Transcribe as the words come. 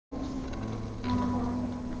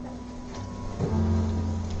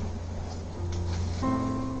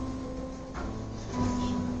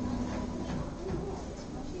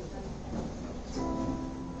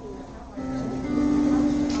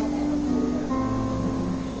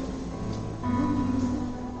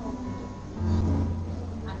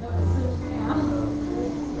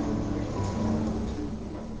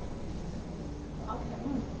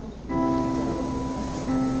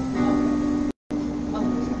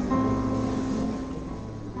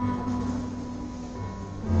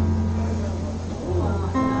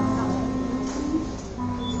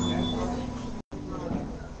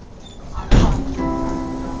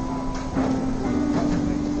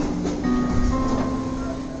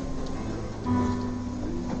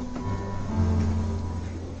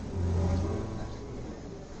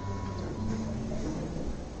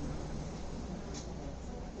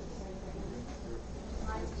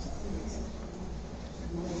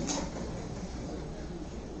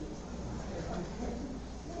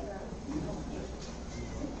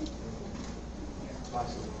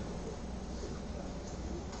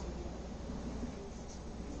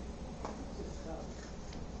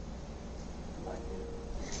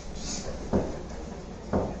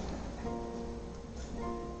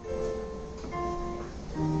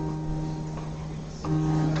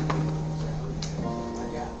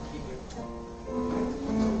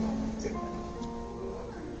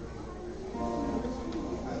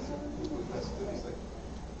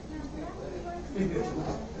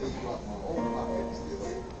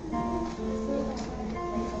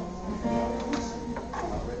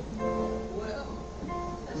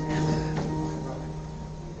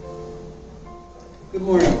Good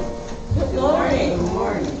morning. Good morning. Good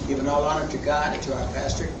morning. Giving all honor to God and to our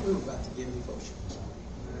pastor. We're about to give devotion.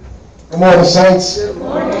 Good morning, saints. Good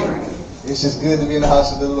morning. It's just good to be in the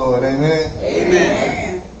house of the Lord. Amen.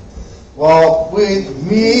 Amen. Walk with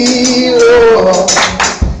me, Lord.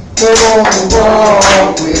 Come on and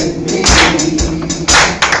walk with me.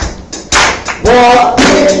 Walk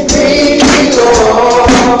with me, Lord.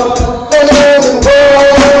 Come on and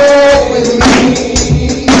walk with me.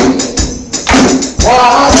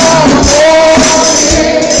 While I'm on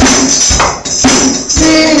this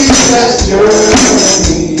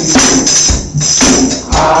journey,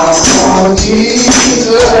 I want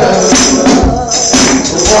Jesus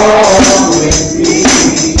to walk with me.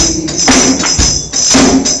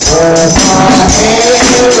 Hold my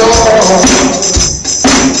hand, Lord.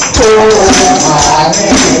 Hold my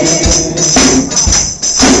hand.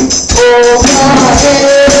 Hold my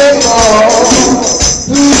hand, Lord.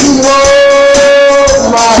 Please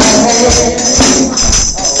hold my hand.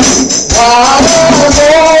 While I'm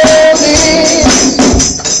on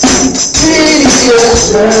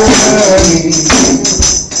this journey,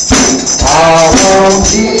 I want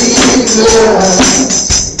Jesus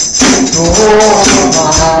to hold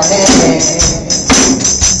my hand.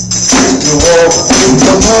 You walk with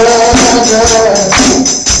the mother,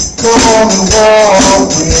 come on and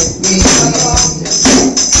walk with me.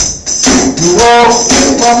 You walk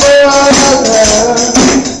with my mother,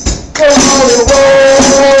 come on and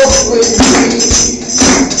walk with me.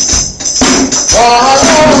 While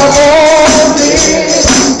I'm on this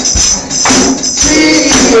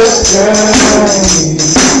Jesus journey,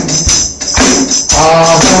 I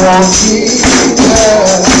want Jesus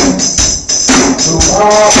to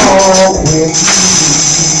walk with me.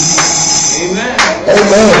 Amen.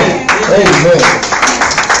 Amen. Amen.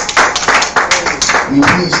 Will you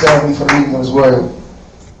please stand with me for the reading of His Word?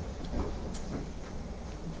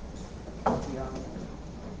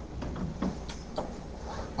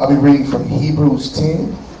 I'll be reading from Hebrews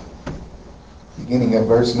 10, beginning at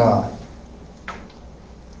verse 9.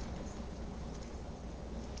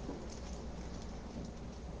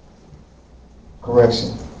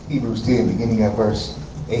 Correction, Hebrews 10, beginning at verse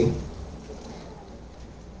 8.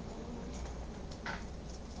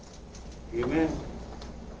 Amen.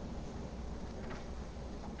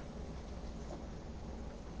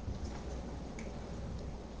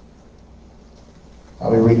 I'll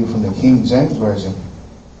be reading from the King James Version.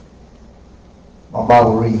 My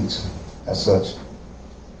Bible reads as such.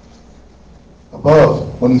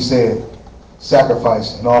 Above, when he said,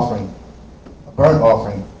 sacrifice and offering, a burnt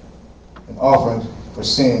offering, an offering for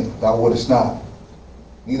sin thou wouldest not,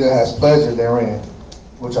 neither has pleasure therein,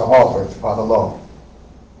 which are offered by the law.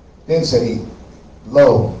 Then said he,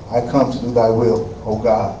 Lo, I come to do thy will, O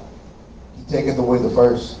God. He taketh away the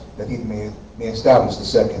first, that he may establish the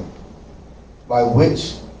second, by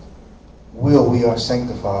which will we are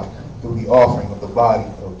sanctified through the offering of the body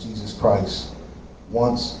of Jesus Christ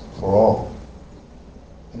once for all.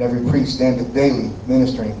 And every priest standeth daily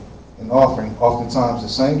ministering and offering oftentimes the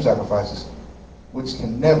same sacrifices, which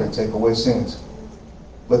can never take away sins.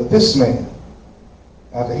 But this man,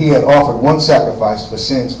 after he had offered one sacrifice for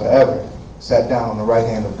sins forever, sat down on the right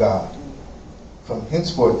hand of God, from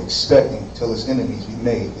henceforth expecting till his enemies be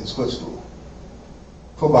made his footstool.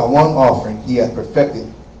 For by one offering he hath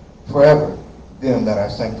perfected forever them that are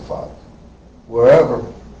sanctified,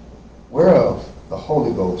 whereof the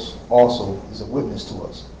Holy Ghost also is a witness to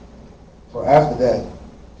us. For after that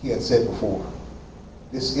he had said before,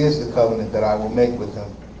 This is the covenant that I will make with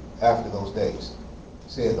them after those days,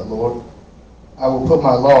 saith the Lord. I will put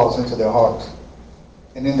my laws into their hearts,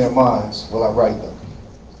 and in their minds will I write them.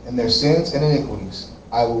 And their sins and iniquities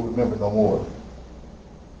I will remember no more.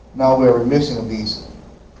 Now where remission of these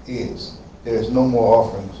is, there is no more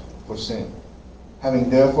offerings for sin. Having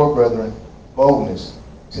therefore, brethren, boldness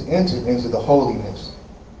to enter into the holiness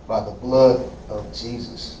by the blood of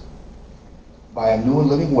Jesus, by a new and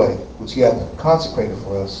living way, which he hath consecrated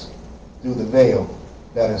for us through the veil,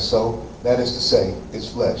 that is to say, his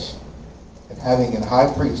flesh. And having an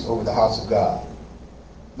high priest over the house of God,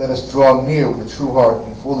 let us draw near with a true heart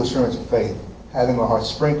and full assurance of faith, having our hearts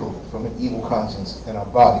sprinkled from an evil conscience and our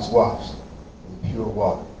bodies washed with pure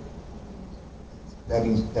water. That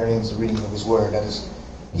ends the reading of his word. That is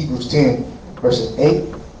Hebrews 10, verses 8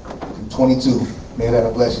 through 22. May that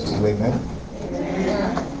a blessing to you. Amen.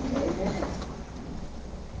 Amen.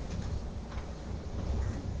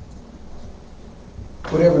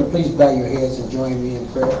 Would everyone please bow your heads and join me in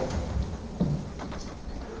prayer?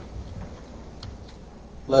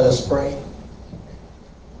 Let us pray.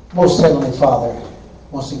 Most Heavenly Father,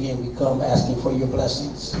 once again we come asking for your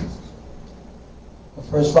blessings. But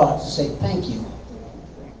first of all, I have to say thank you.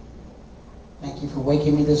 Thank you for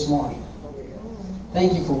waking me this morning.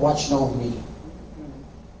 Thank you for watching over me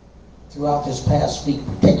throughout this past week,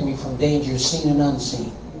 protecting me from dangers seen and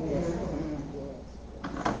unseen.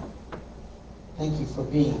 Thank you for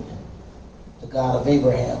being the God of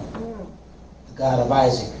Abraham, the God of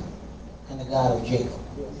Isaac, and the God of Jacob.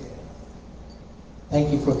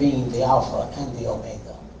 Thank you for being the Alpha and the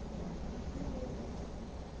Omega.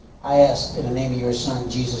 I ask in the name of your Son,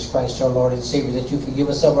 Jesus Christ, our Lord and Savior, that you forgive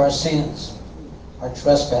us of our sins, our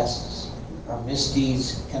trespasses, our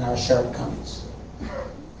misdeeds, and our shortcomings.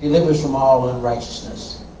 Deliver us from all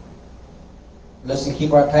unrighteousness. Bless and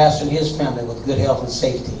keep our pastor and his family with good health and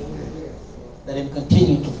safety. Let him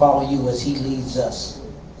continue to follow you as he leads us.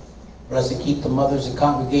 Bless and keep the mothers and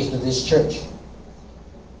congregation of this church.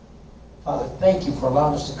 Father, thank you for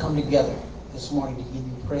allowing us to come together this morning to give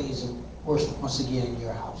you praise and worship once again in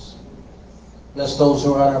your house. Bless those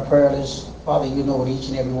who are on our prayer list. Father, you know what each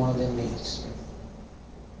and every one of them needs.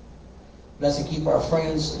 Bless and keep our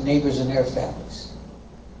friends, neighbors, and their families.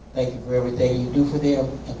 Thank you for everything you do for them,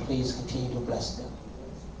 and please continue to bless them.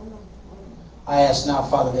 I ask now,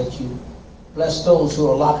 Father, that you bless those who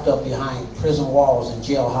are locked up behind prison walls and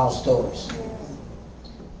jailhouse doors.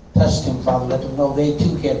 Touch them, Father. Let them know they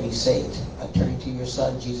too can be saved by turning to your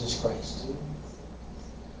Son, Jesus Christ.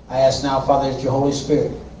 I ask now, Father, that your Holy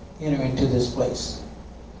Spirit enter into this place.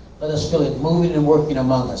 Let us feel it moving and working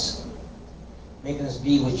among us, making us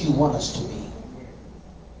be what you want us to be.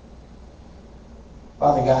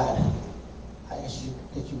 Father God, I ask you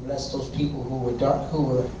that you bless those people who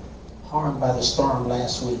were harmed by the storm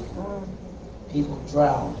last week. People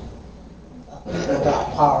drowned, people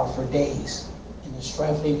without power for days in the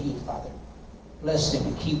stifling heat, Father. Bless them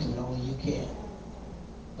and keep them only you can.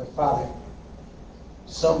 But Father,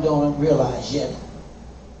 some don't realize yet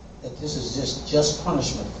that this is just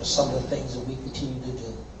punishment for some of the things that we continue to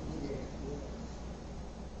do.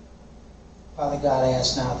 Father God, I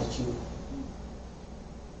ask now that you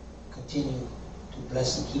continue to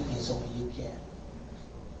bless and keep me as only you can.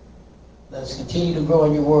 Let us continue to grow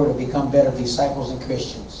in your word and become better disciples and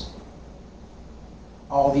Christians.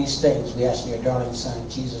 All these things we ask in your darling Son,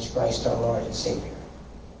 Jesus Christ, our Lord and Savior.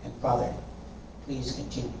 And Father, please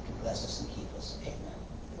continue to bless us and keep us. Amen.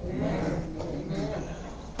 Amen. Amen.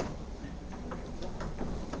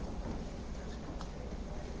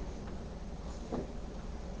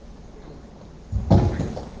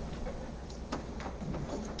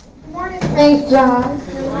 Thanks, John.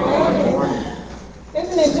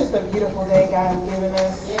 Isn't it just a beautiful day God has given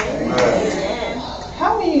us? Yes.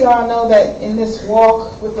 How many of y'all know that in this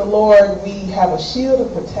walk with the Lord, we have a shield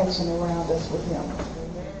of protection around us with Him?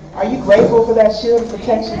 Are you grateful for that shield of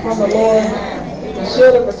protection from the Lord? The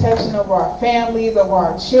shield of protection over our families, over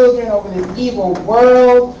our children, over this evil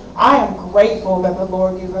world. I am grateful that the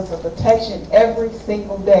Lord gives us a protection every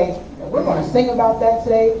single day. And we're going to sing about that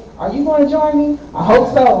today. Are you going to join me? I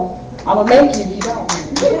hope so. I'm going to make you if you don't. All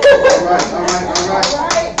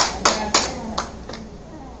right.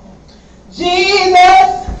 Jesus,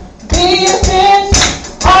 be a fence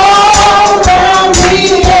all around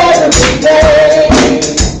me every day.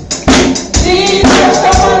 Jesus, I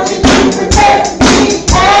want you to protect me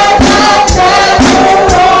as I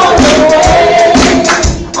travel on the way.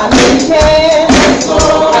 I know you can.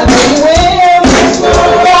 I know you will.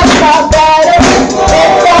 That's my battle.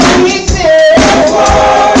 That's my weakness.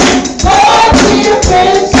 Lord, be a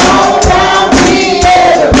fence all around me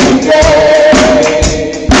every day.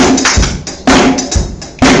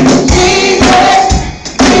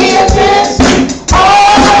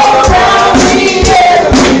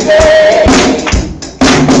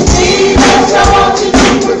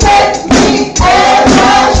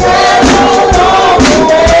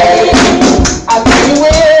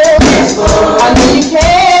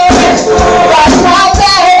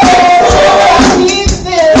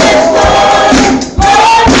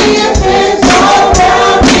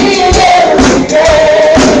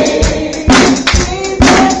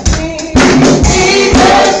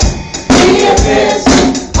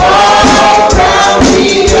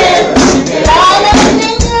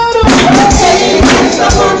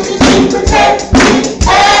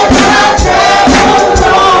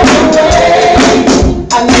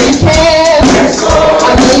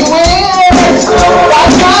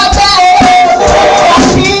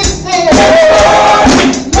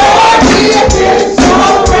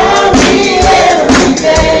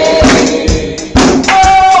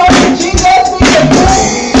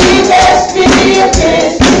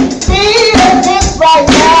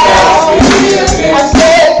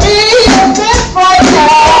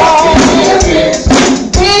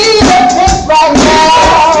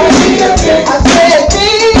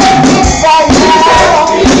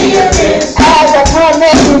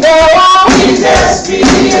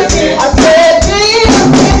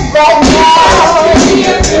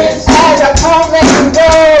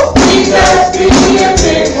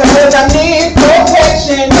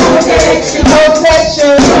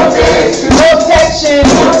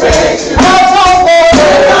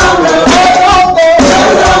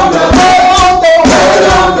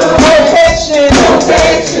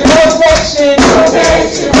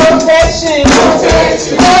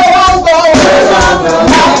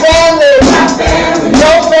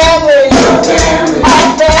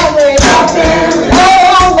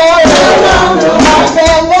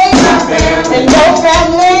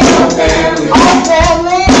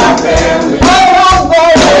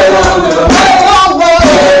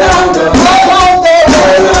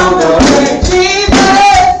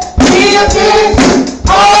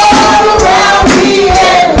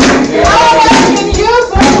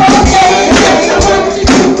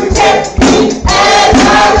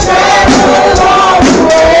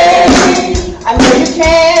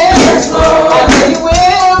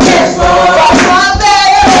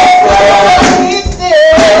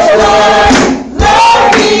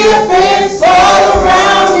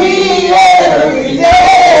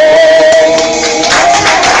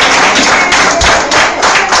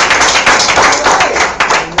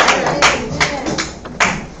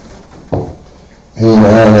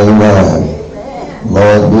 Amen, amen.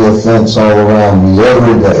 Lord, be a fence all around me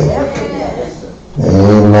every day.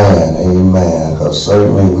 Amen, amen. Because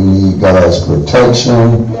certainly we need God's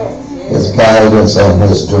protection, His guidance, and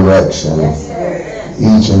His direction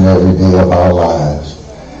each and every day of our lives.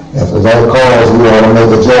 And for that cause, we ought to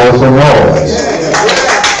make a joyful noise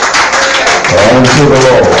unto the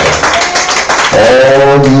Lord.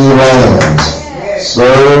 All ye lands,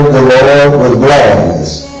 serve the Lord with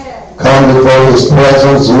gladness. Come before His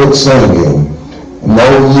presence with singing.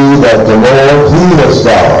 Know ye that the Lord, He is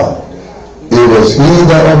God. It is He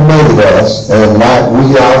that hath made us, and not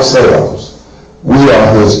we ourselves. We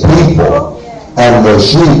are His people, and the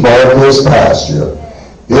sheep of His pasture.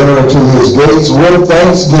 Enter into His gates with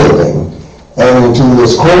thanksgiving, and into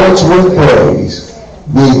His courts with praise.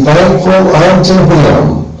 Be thankful unto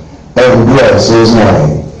Him, and bless His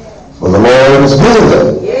name. For the Lord is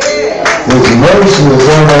good. His mercy is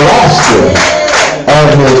everlasting,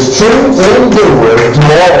 and His truth endureth to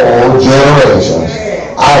all generations.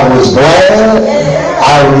 I was glad,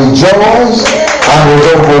 I rejoiced, I was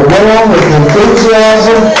overwhelmed with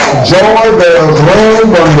enthusiasm. Joy bells rang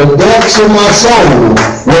from the depths of my soul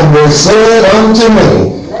when they said unto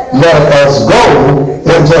me, let us go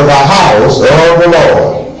into the house of the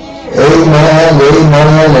Lord. Amen,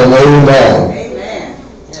 amen, and amen.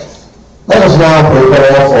 Let us now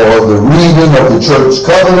prepare for the reading of the church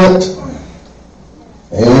covenant.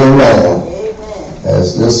 Amen.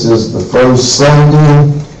 As this is the first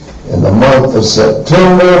Sunday in the month of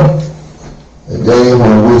September, the day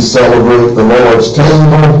when we celebrate the Lord's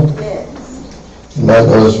table, let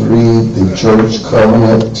us read the church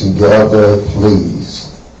covenant together, please.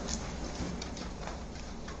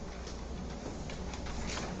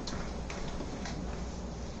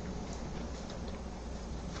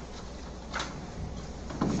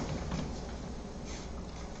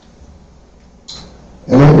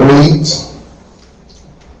 And it reads,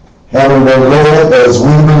 having been led as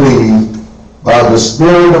we believe by the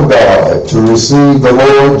Spirit of God to receive the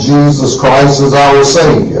Lord Jesus Christ as our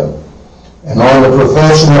Savior, and on the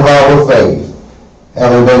profession of our faith,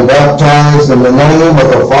 having been baptized in the name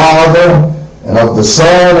of the Father, and of the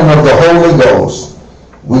Son, and of the Holy Ghost,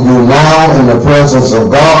 we do now in the presence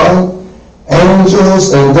of God,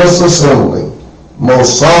 angels in this assembly,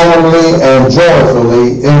 most solemnly and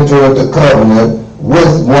joyfully enter into covenant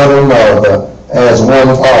with one another as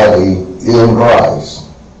one party in Christ.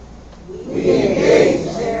 We engage,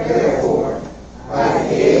 therefore, by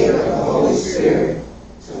the aid of the Holy Spirit,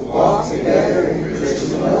 to walk together in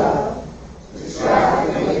Christian love, to strive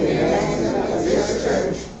to make the advancement of this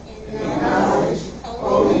church in knowledge,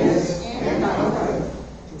 holiness, and comfort,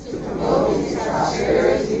 to promote its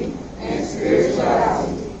prosperity and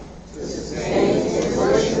spirituality, to sustain its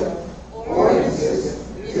worship, ordinances,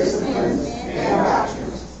 disciplines, and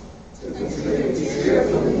doctrines, to contribute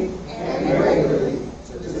cheerfully and regularly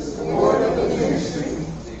to the support of the ministry,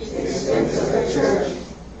 the expense of the church,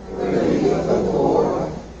 the relief of the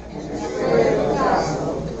poor, and the spread of the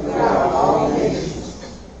gospel throughout all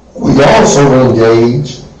nations. We also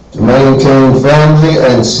engage to maintain family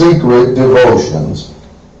and secret devotions,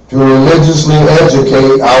 to religiously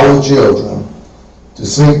educate our children, to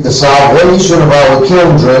seek the salvation of our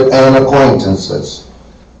kindred and acquaintances,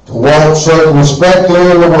 to walk circumspectly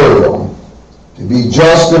in the world, to be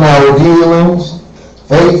just in our dealings,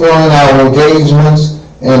 faithful in our engagements,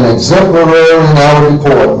 and exemplary in our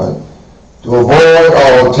deportment, to avoid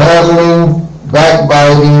all tattling,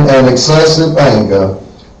 backbiting, and excessive anger,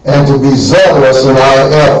 and to be zealous in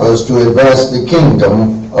our efforts to advance the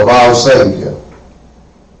kingdom of our Savior.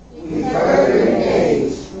 We further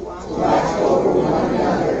engage to watch over one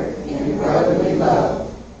another in brotherly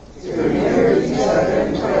love, to remember each other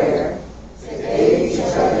in prayer, to aid each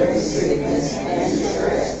other in sickness and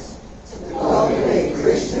distress, to cultivate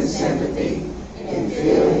Christian sympathy in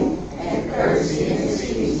feeling and courtesy in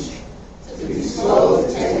speech, to be slow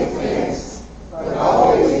to take offense, but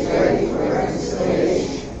always ready for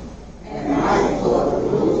reconciliation, and mindful of the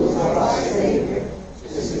rules of our Savior, to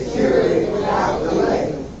secure it without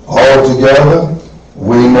delay. Altogether,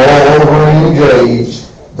 we moreover engage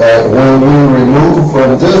that when we remove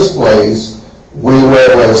from this place, we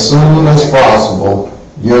will as soon as possible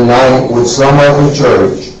unite with some other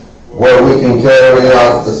church where we can carry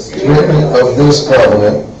out the spirit of this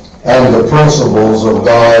covenant and the principles of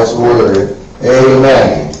God's Word.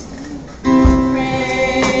 Amen.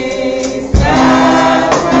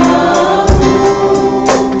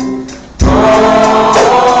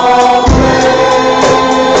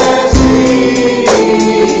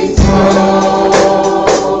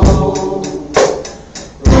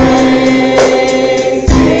 Praise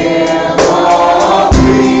Him, all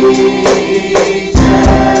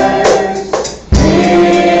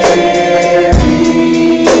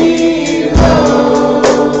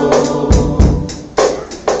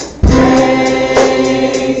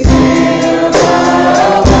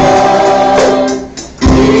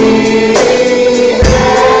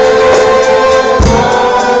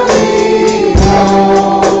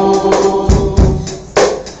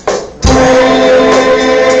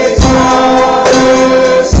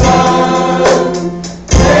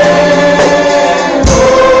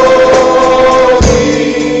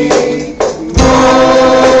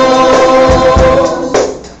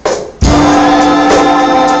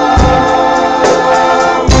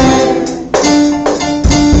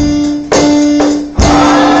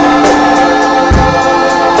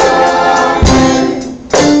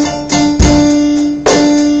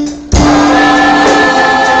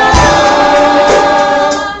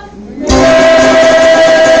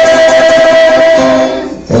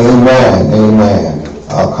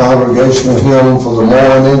motivational hymn for the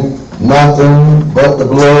morning, Nothing But the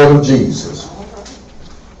Blood of Jesus.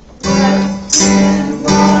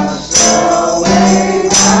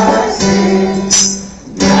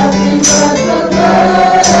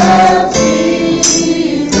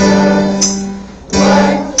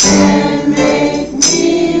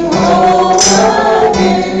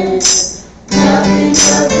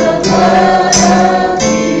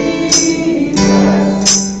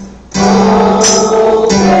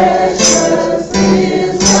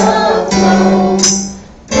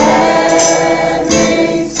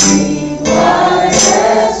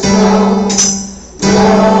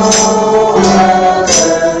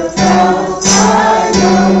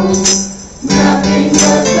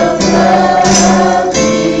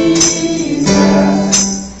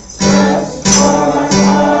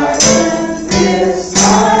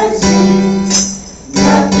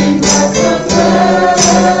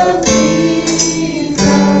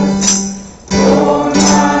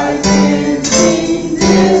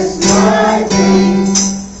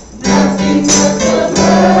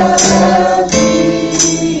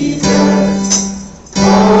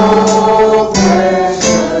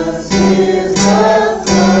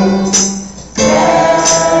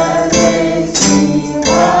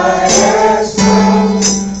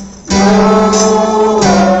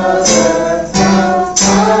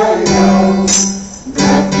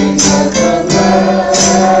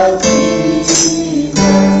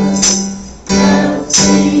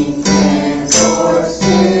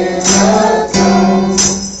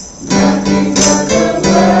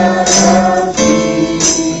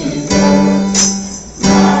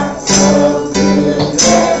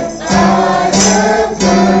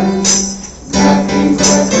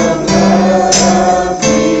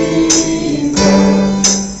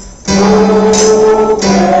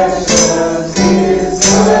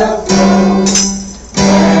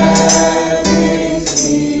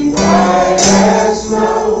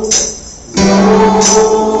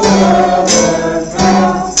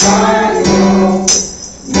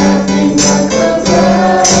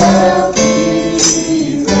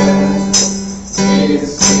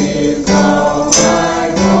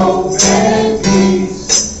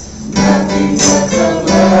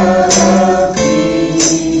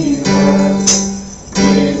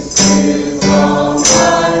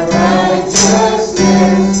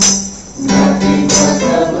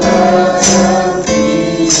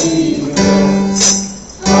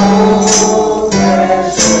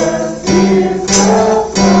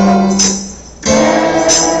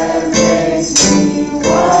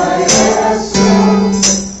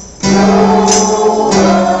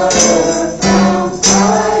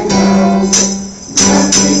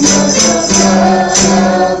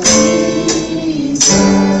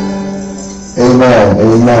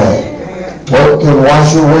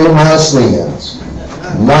 Wash away my sins.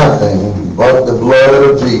 Nothing but the blood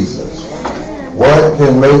of Jesus. What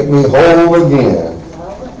can make me whole again?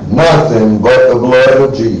 Nothing but the blood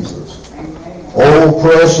of Jesus. Oh,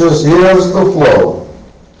 precious is the flow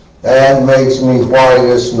that makes me white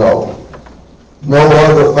as snow. No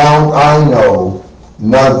other fount I know,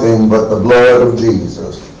 nothing but the blood of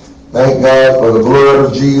Jesus. Thank God for the blood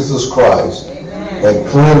of Jesus Christ that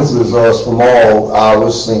cleanses us from all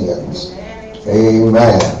our sins.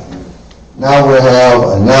 Amen. Now we have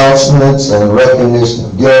announcements and recognition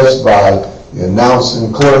of guests by the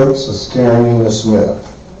announcing clerk, Sister Karen Smith.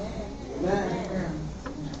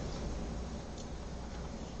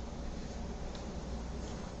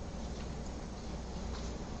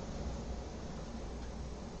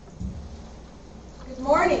 Good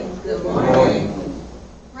morning. Good morning.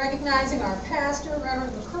 Recognizing our pastor,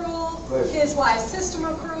 Reverend McCruel, his wife, Sister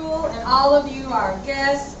McCruel, and all of you, our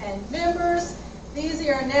guests and members. These are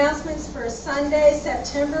your announcements for Sunday,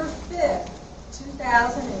 September 5th,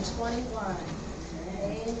 2021.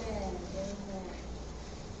 Amen.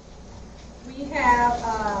 We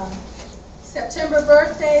have September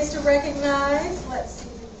birthdays to recognize. Let's see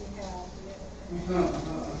who we have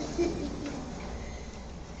here.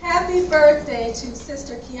 Happy birthday to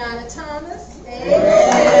Sister Kiana Thomas. Amen.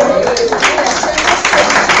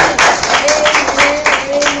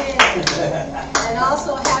 Amen. And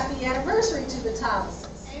also happy anniversary to the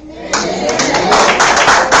Thomases. Amen.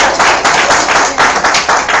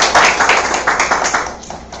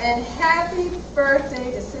 And happy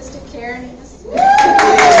birthday to Sister Karen Smith.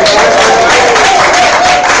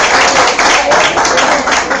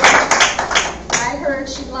 I heard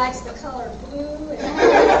she likes the color blue.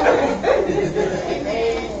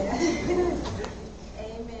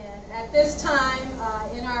 Amen. At this time,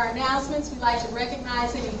 in our announcements, we'd like to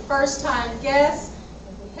recognize any first-time guests.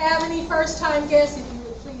 If we have any first-time guests, if you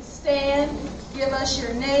would please stand, give us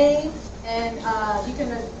your name, and you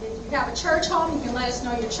can, if you have a church home, you can let us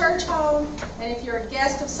know your church home, and if you're a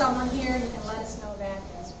guest of someone here, you can let us know that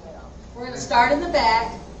as well. We're going to start in the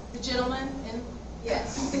back. The gentleman, and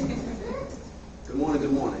yes. Good morning,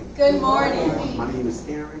 good morning. Good morning. My name is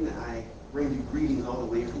Aaron, and I bring you greetings all the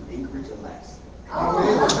way from Anchorage, Alaska.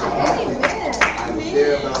 Amen. I was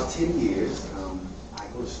there about 10 years. I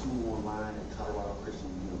go to school online at Colorado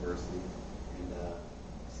Christian University. And I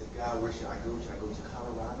said, God, where should I go? Should I go to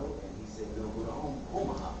Colorado? And he said, no, go to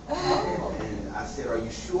Omaha. And I said, are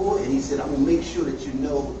you sure? And he said, I'm going to make sure that you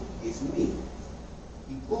know it's me.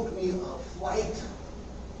 He booked me a flight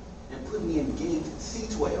and put me in gate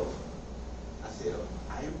C-12. I said,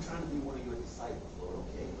 I am trying to be one of your disciples, Lord.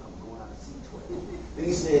 Okay, I'm going out of C-12. Then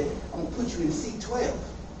he said, I'm going to put you in C-12. I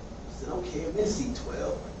said, okay, I'm in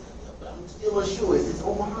C-12. But I'm still unsure. Is this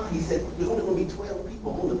Omaha? He said, there's only going to be 12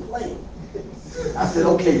 people on the plane. I said,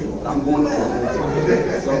 okay, Lord, I'm going on.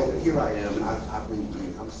 So here I am, and I've been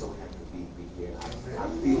here. I'm so happy to be here. I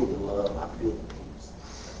feel the love. I feel the peace.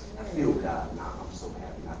 I feel God. And I'm so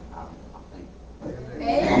happy. I'm thankful.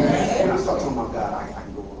 Amen. When I start talking about God, I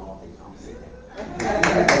can go on all day. I'm saying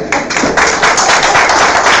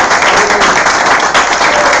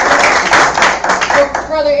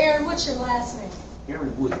Brother Aaron, what's your last name?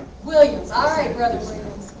 Aaron Williams. Williams. All right, Brother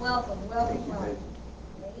Williams. Welcome, welcome, Thank you, welcome.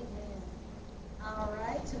 baby. Amen. All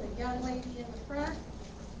right, to the young lady in the front.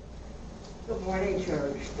 Good morning,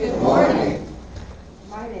 church. Good morning.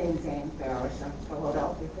 My name's Ann Ferris. I'm from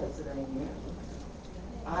Philadelphia, Pennsylvania.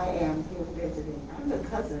 I am here visiting. I'm the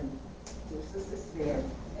cousin to Sister Smith.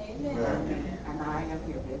 Amen. And I am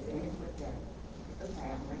here visiting with them, with the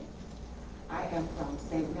family. I am from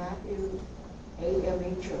St. Matthew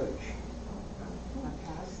AME Church. My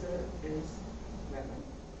pastor is Reverend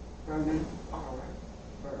Vernon R.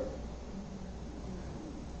 Berg.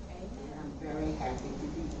 And I'm very happy to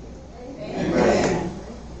be here. Amen.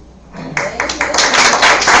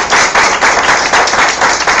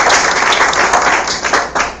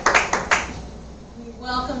 We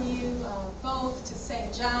welcome you both to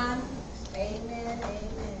St. John. Amen,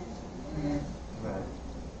 amen.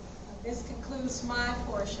 This concludes my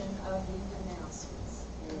portion of the announcements.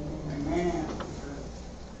 Amen.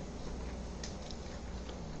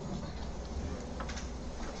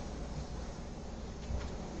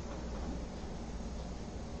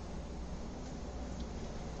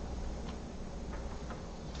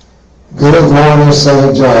 Good morning,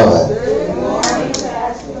 St. John. Good morning,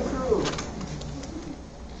 Pastor McCruel.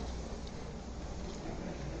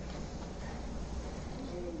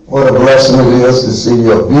 What a blessing it is to see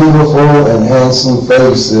your beautiful and handsome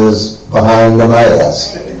faces behind the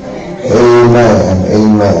mask. Amen.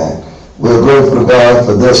 Amen. We're grateful to God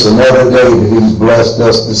for this another day that He's blessed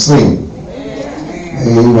us to see.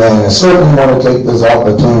 Amen. I certainly want to take this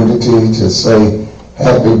opportunity to say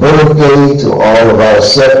happy birthday to all of our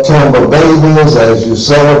September babies as you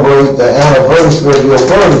celebrate the anniversary of your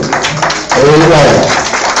birth. Amen.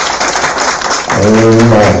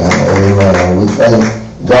 Amen. Amen. We thank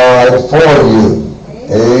God for you.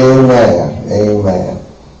 Amen. Amen.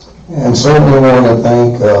 And certainly want to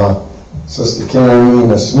thank Sister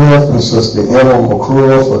Carolina Smith and Sister Emma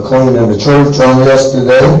McCruel for cleaning the church on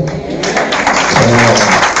yesterday.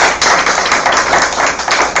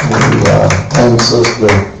 Thank Sister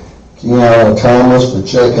Kiana Thomas for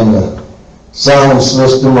checking the sound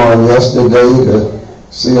system on yesterday to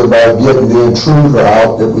see about getting the intruder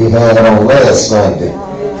out that we had on last Sunday.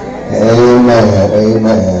 Amen.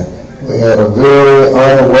 Amen. We had a very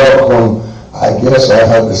unwelcome, I guess I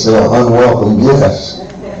have to say, unwelcome guest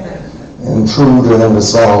intruder in the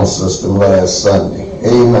sound system last Sunday.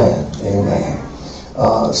 Amen.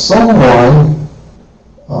 Amen. Someone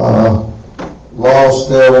lost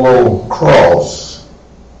their little cross.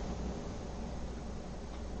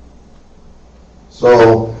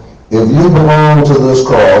 So if you belong to this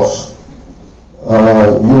cross,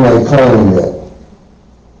 you may claim it.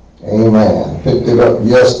 Amen. Picked it up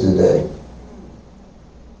yesterday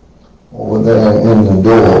over there in the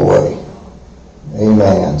doorway.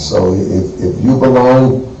 Amen. So if you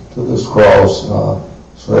belong to this cross,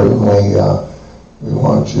 certainly we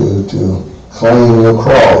want you to claim your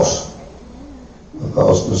cross.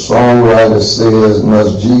 Because the songwriter says,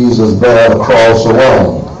 must Jesus bear the cross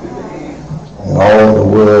alone? And all the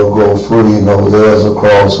world go free. No, there's a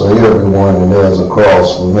cross for everyone, and there's a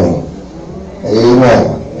cross for me.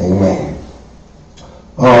 Amen. Amen.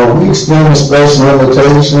 We extend a special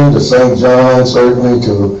invitation to St. John, certainly,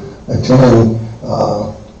 to attend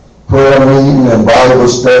prayer meeting and Bible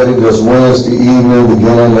study this Wednesday evening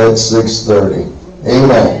beginning at 6:30.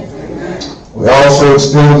 Amen. We We also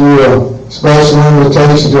extend you a special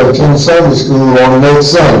invitation to attend Sunday school on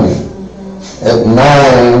next Sunday at 9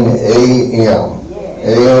 a.m.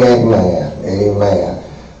 Amen. Amen.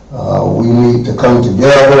 We need to come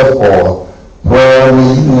together for prayer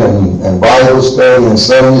meeting and Bible study and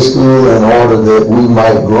Sunday school in order that we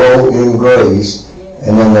might grow in grace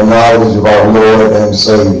and in the knowledge of our Lord and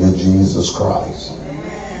Savior, Jesus Christ.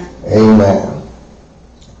 Amen.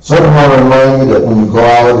 So I want to remind you that when you go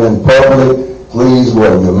out in public, please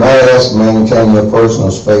wear your mask, maintain your personal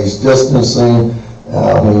space distancing.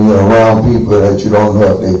 When you're around people that you don't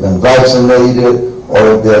know if they've been vaccinated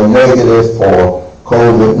or if they're negative for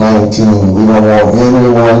COVID-19. We don't want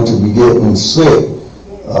anyone to be getting sick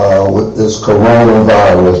with this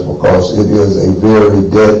coronavirus because it is a very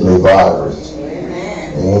deadly virus.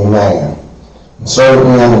 Amen. And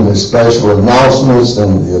certainly under the special announcements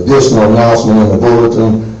and the additional announcement in the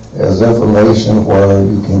bulletin, there's information where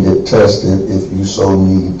you can get tested if you so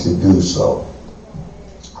need to do so.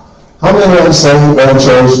 How many unsaved,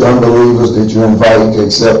 unchurched, unbelievers did you invite to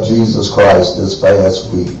accept Jesus Christ this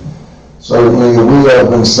past week? Certainly we have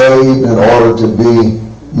been saved in order to be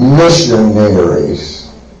missionaries,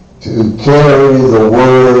 to carry the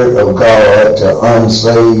word of God to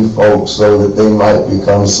unsaved folks so that they might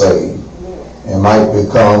become saved and might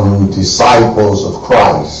become disciples of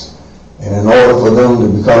Christ. And in order for them to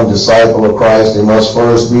become disciples of Christ, they must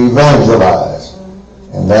first be evangelized.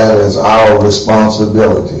 And that is our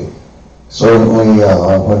responsibility. Certainly,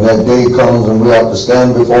 when that day comes and we have to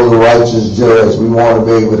stand before the righteous judge, we want to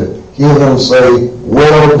be able to hear him say,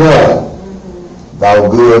 "Well done, thou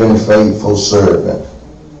good and faithful servant."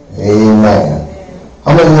 Amen.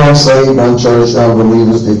 How many unsaved, unchurched,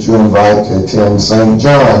 unbelievers did you invite to attend St.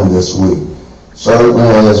 John this week?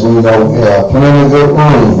 Certainly, as we know, we have plenty of good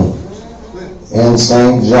room in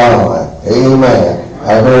St. John. Amen.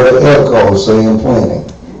 I heard an echo saying plenty.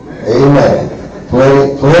 Amen.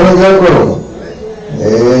 Plenty good room.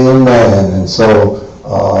 Amen. And so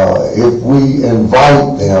if we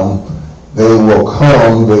invite them, they will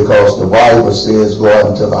come because the Bible says go out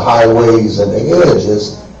into the highways and the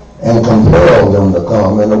hedges and compel them to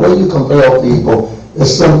come. And the way you compel people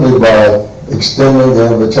is simply by extending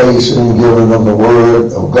the invitation, giving them the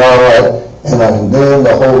word of God, and then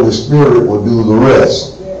the Holy Spirit will do the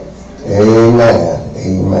rest. Amen.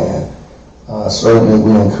 Amen. Certainly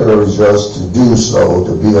we encourage us to do so,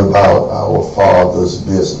 to be about our Father's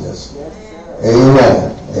business.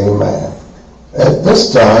 Amen. Amen. At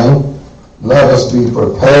this time, let us be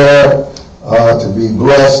prepared to be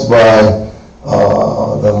blessed by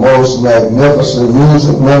the most magnificent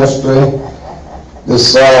music ministry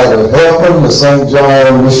this side of heaven, the St.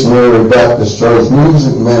 John Missionary Baptist Church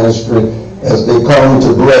Music Ministry, as they come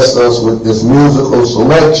to bless us with this musical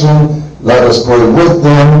selection. Let us pray with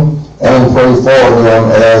them and pray for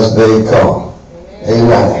them as they come.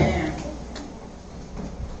 Amen.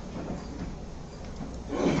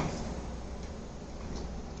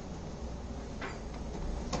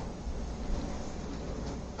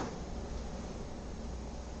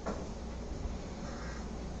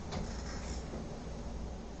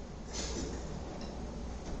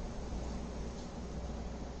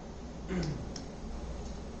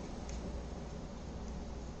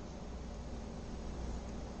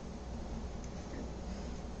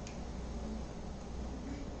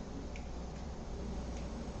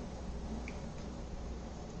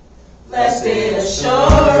 Blessed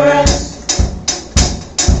assurance,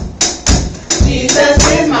 Jesus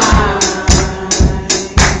is mine.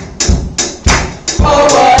 Oh,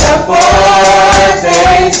 what a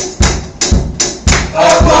foretaste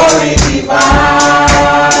of glory divine.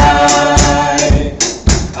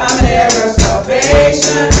 I'm an heir of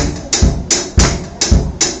salvation,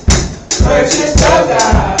 purchased of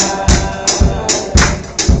God,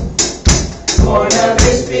 born of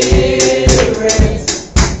His Spirit,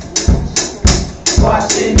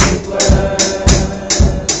 washed in His blood.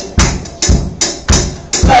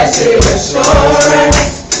 Blessed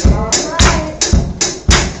assurance,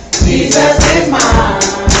 Jesus is mine.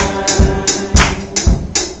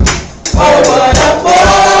 Oh, what a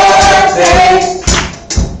foretaste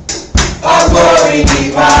of glory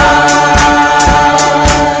divine.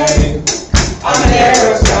 I'm an heir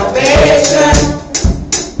of salvation,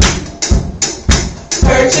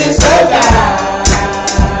 purchased of God,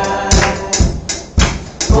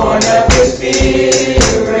 born of His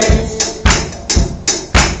Spirit,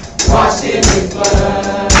 washed in His blood.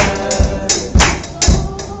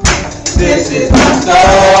 This is my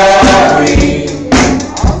story.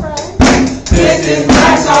 This is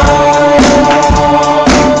my song,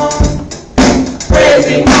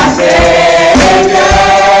 praising my Savior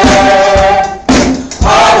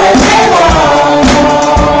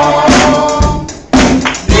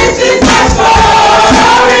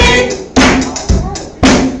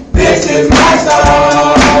is my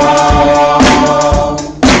song,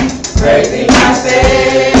 praising my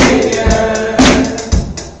Savior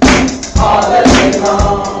all the day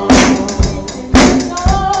long.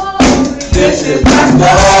 This is my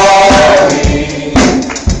story,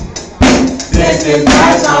 this is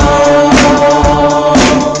my song,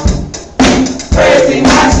 praising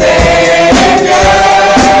my Savior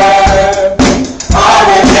all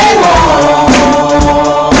the day long.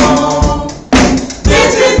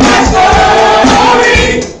 This is my story,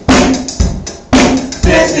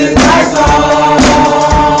 this is my song,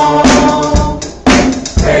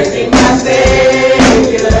 praising my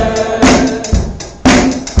Savior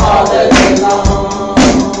all the day long.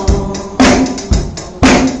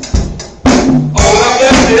 Oh, what a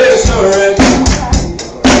blessed assurance.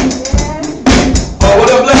 Oh, what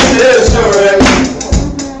a blessed assurance.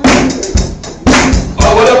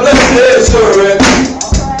 Oh, what a blessed assurance.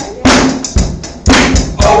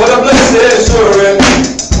 Oh, what a blessed assurance.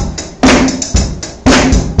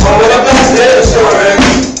 Oh, what a blessed assurance.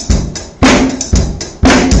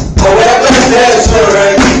 Oh, what a blessed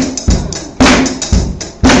assurance.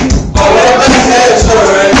 Oh, what a blessed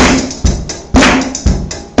assurance.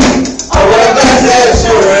 Oh, what a blessed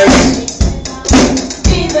assurance.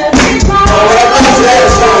 Jesus is my Oh, what a blessed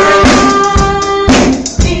assurance.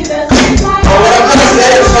 Jesus is my Oh, what a blessed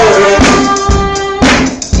assurance.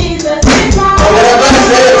 Jesus is my Oh, what a blessed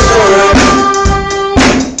assurance.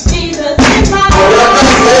 Jesus is my Oh, what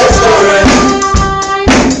a blessed assurance.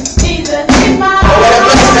 Jesus is my Oh, what a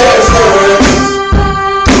blessed assurance.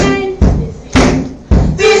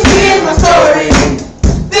 This is my story.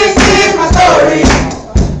 This is my story.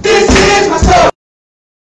 This is my story.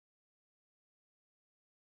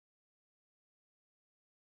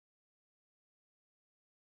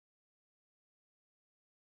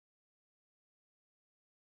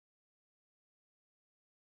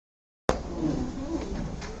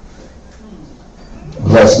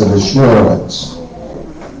 Blessed assurance,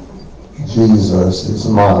 Jesus is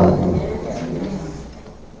mine.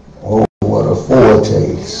 Oh, what a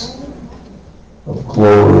foretaste of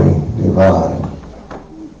glory divine.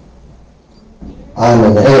 I'm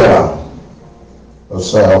an heir of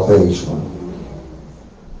salvation,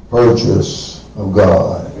 purchase of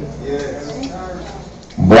God,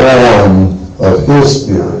 born of His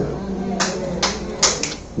Spirit,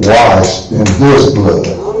 washed in His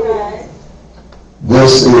blood.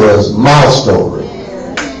 This is my story.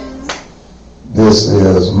 This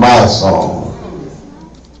is my song,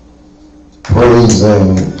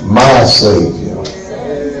 praising my Savior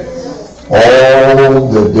all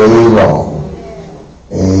the day long.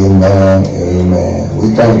 Amen, amen.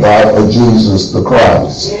 We thank God for Jesus the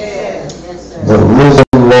Christ, the risen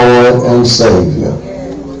Lord and Savior,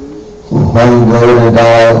 who hung there and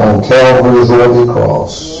died on Calvary's rugged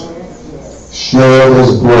cross, shed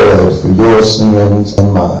His blood for your sins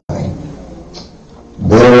and mine.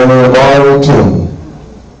 There in a borrowed tomb,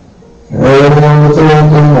 early on the third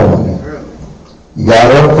morning, He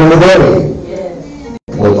got up from the grave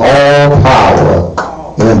with all power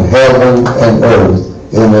in heaven and earth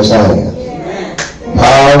in His hand.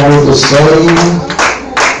 Power to save,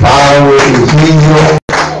 power to heal,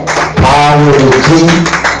 power to keep,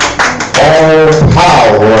 all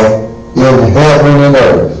power in heaven and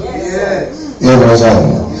earth in His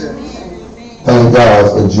hands. Thank God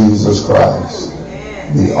for Jesus Christ,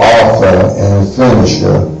 the author and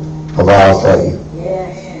finisher of our faith.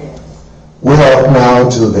 We are now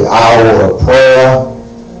to the hour of prayer.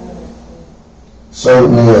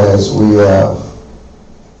 Certainly, as we have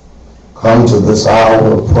come to this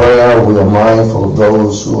hour of prayer, we are mindful of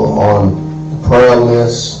those who are on the prayer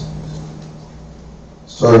list.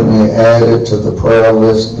 Certainly added to the prayer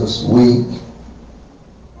list this week,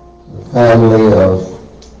 the family of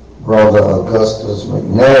Brother Augustus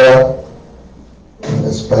McNair.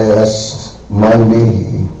 This past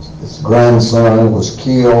Monday, his grandson was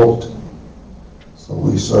killed. So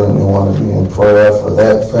we certainly want to be in prayer for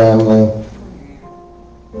that family.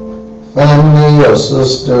 Family of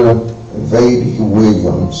Sister Vady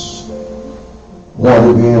Williams. Want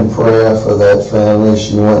to be in prayer for that family.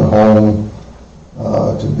 She went home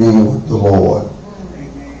to be with the Lord.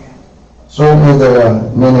 Certainly there are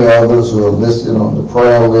many others who are listed on the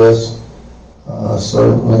prayer list.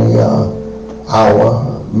 Certainly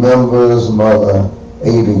our members, Mother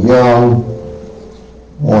Ada Young,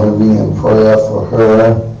 want to be in prayer for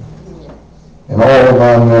her. And all of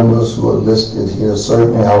our members who are listed here,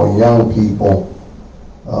 certainly our young people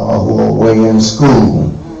who are away in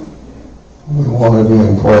school, we want to be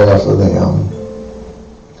in prayer for them.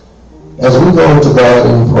 As we go to God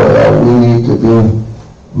in prayer, we need to be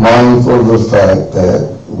mindful of the fact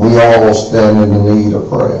that we all stand in the need of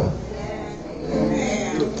prayer.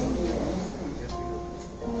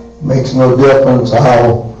 Makes no difference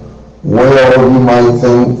how well you might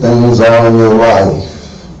think things are in your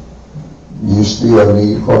life, you still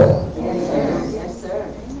need prayer. Yes,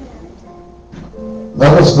 sir.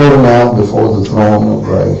 Let us go now before the throne of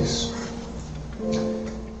grace.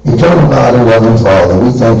 Eternal God and loving Father,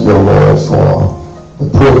 we thank you, Lord, for the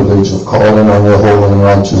privilege of calling on your holy and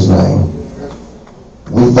righteous name.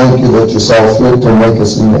 We thank you that you saw fit to make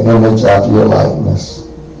us in the image after your likeness.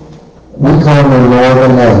 We come in no other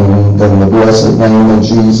name than the blessed name of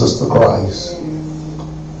Jesus the Christ.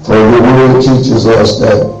 For your word teaches us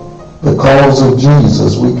that because of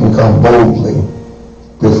Jesus we can come boldly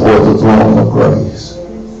before the throne of grace.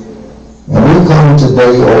 And we come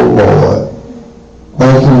today, O Lord,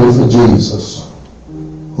 thanking you for Jesus,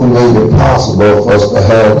 who made it possible for us to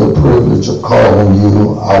have the privilege of calling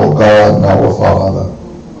you our God and our Father.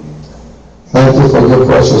 Thank you for your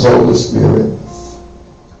precious Holy Spirit,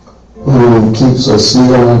 who keeps us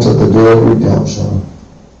sealed into the day of redemption,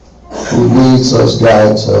 who leads us,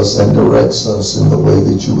 guides us, and directs us in the way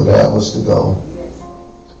that you would have us to go.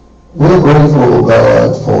 We're grateful, O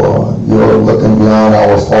God, for your looking beyond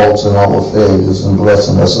our faults and our failures and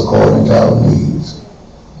blessing us according to our needs.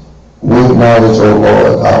 We acknowledge, O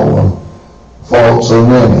Lord, our faults are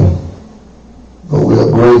many, but we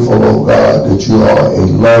are grateful, O God, that you are a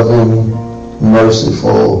loving,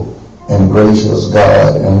 merciful, and gracious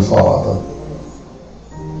God and Father.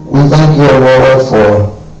 We thank you, Lord,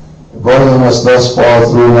 for bringing us thus far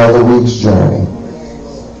through another week's journey,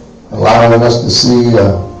 allowing us to see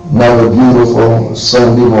another beautiful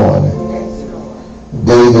Sunday morning, a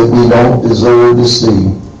day that we don't deserve to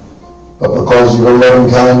see, but because of your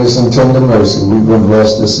loving kindness and tender mercy, we've been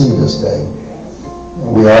blessed to see this day.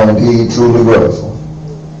 And we are indeed truly grateful.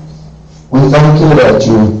 We thank you that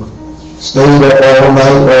you stayed up all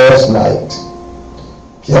night last night,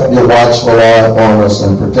 kept your watchful eye upon us,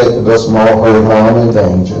 and protected us from all hurt, harm, and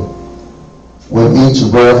danger. When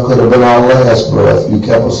each breath could have been our last breath, you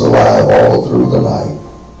kept us alive all through the night.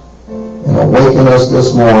 And awakened us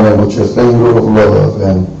this morning with your finger of love,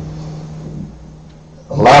 and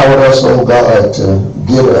allowed us, oh God, to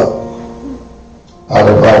get up out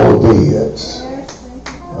of our beds.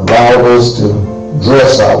 Allowed us to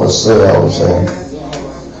dress ourselves and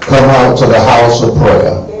come out to the house of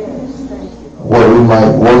prayer, where we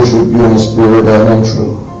might worship you in spirit and in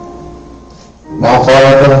truth. Now,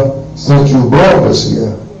 Father, since you brought us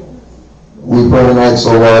here, we pray and ask,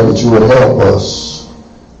 O Lord, that you would help us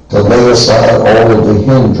to lay aside all of the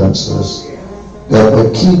hindrances that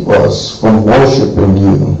would keep us from worshiping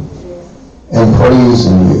you and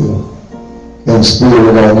praising you in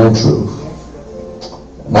spirit and in truth.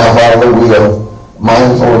 Now, Father, we are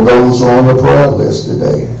mindful of those who are on the prayer list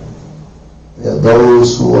today. There are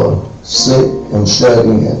those who are sick and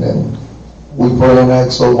shutting in, and we pray and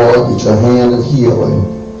ask, O Lord, that your hand of healing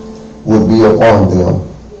would be upon them.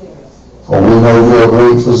 For we know you're a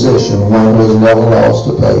great physician, one who has never lost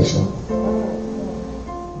a patient.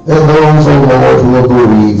 There are those, O Lord, who are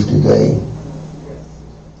bereaved today.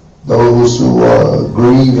 Those who are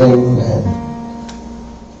grieving and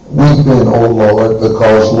weeping, O Lord,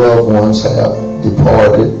 because loved ones have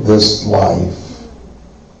departed this life.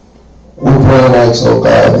 We pray and ask, O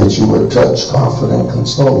God, that you would touch, comfort, and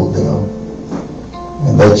console them,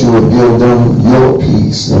 and that you would give them your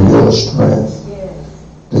peace and your strength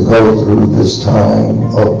to go through this time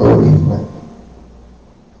of bereavement.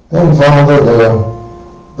 Then, Father, there are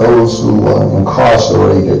those who are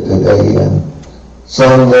incarcerated today, and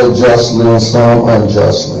some live justly and some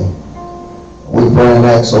unjustly. We pray and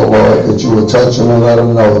ask, O Lord, that you would touch them and let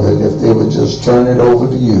them know that if they would just turn it over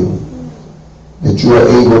to you, that you are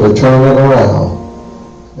able to turn it around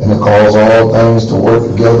and to cause all things to work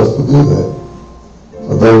together for good,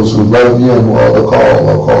 for those who love you and who are the called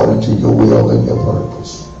according to your will and your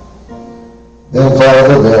purpose. Then,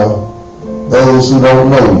 Father, there are those who don't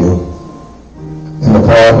know you and the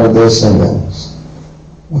pardon of their sins.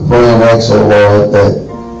 We pray and ask, O Lord, that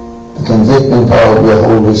the convicting power of your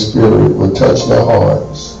Holy Spirit would touch their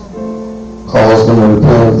hearts, cause them to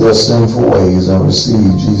repent of their sinful ways and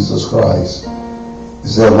receive Jesus Christ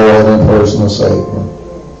as their Lord and personal Savior.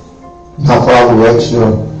 Now, Father, we ask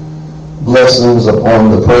your blessings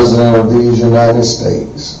upon the President of these United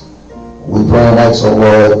States. We pray and ask, O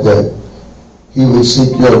Lord, that he would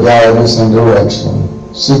seek your guidance and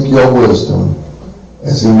direction, seek your wisdom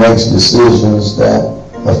as he makes decisions that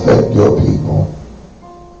affect your people.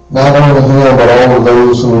 Not only him, but all of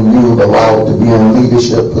those whom you've allowed to be in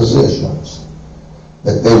leadership positions,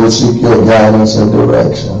 that they would seek your guidance and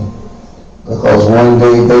direction. because one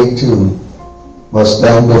day they too must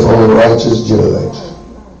stand before the righteous judge,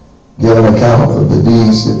 give an account of the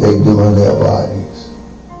deeds that they do in their bodies.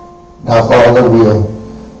 Now, Father, we are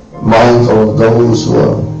mindful of those who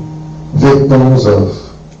are victims of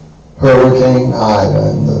Hurricane Ida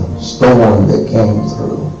and the storm that came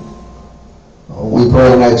through. We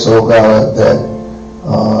pray and ask, oh God, that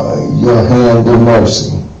your hand of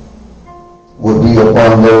mercy would be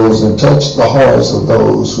upon those and touch the hearts of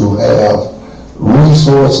those who have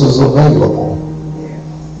resources available,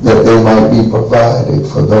 that they might be provided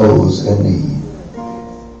for those in need.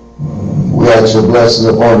 We ask your blessing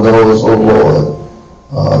upon those, oh Lord,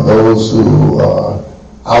 those who are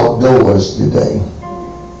outdoors today,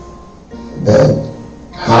 that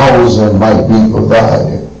housing might be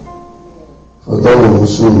provided for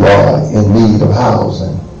those who are in need of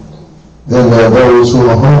housing. Then there are those who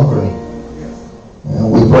are hungry.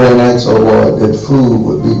 And we pray and ask, oh Lord, that food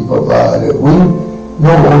would be provided. We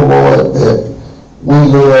know, oh Lord, that we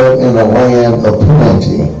live in a land of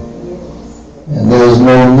plenty. And there's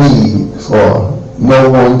no need for no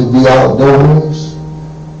one to be outdoors.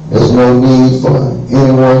 There's no need for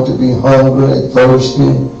anyone to be hungry,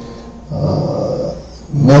 thirsty,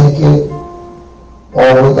 naked,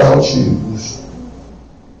 or without shoes.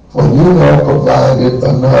 For you have provided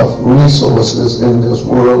enough resources in this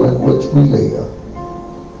world in which we live,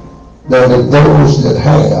 that if those that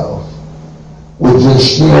have would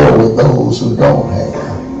just share with those who don't have,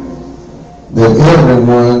 that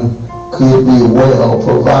everyone could be well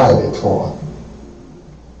provided for.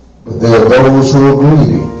 But there are those who are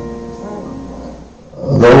greedy,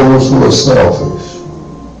 those who are selfish,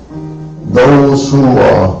 those who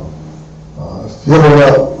are filling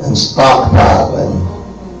up and stockpiling,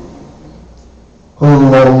 who, oh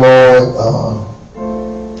Lord,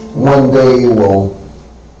 one day will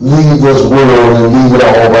leave this world and leave it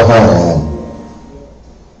all behind.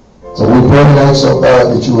 So we pray and ask, oh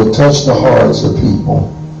God, that you would touch the hearts of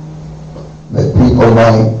people, that people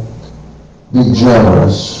might be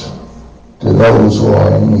generous to those who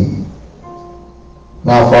are in need.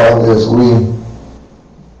 Now, Father, as we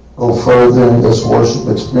go further in this worship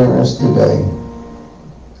experience today,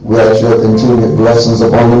 we ask your continued blessings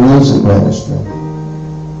upon the music ministry,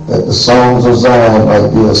 that the songs of Zion might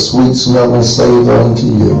be a sweet smelling savor unto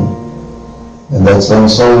you, and that some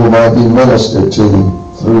soul might be ministered to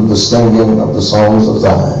through the singing of the songs of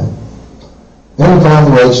Zion. Then,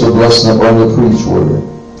 Father, we ask your blessing upon the preached word.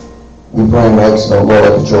 We pray and ask, oh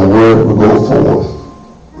Lord, that your word will go forth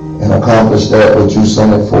and accomplish that which you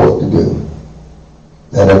sent it forth to do.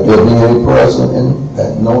 That if there be any present in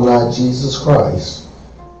that know not Jesus Christ,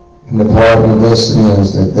 in the pardon of their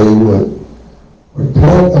sins, that they would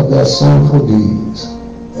repent of their sinful deeds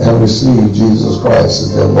and receive Jesus Christ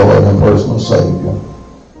as their Lord and personal Savior.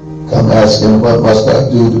 Come asking, what must I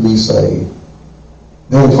do to be saved?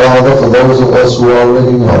 Then, Father, for those of us who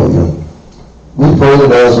already know you, we pray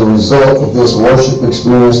that as a result of this worship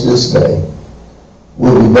experience this day,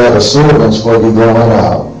 we'll be better servants for you going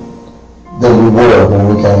out than we were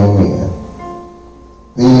when we came in.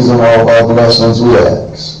 These and all our blessings we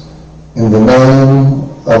ask, in the name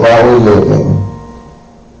of our living,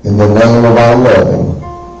 in the name of our loving,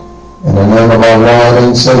 in the name of our Lord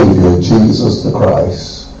and Savior, Jesus the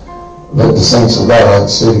Christ. Let the saints of God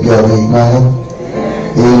say together, amen,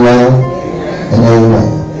 amen, amen, and amen.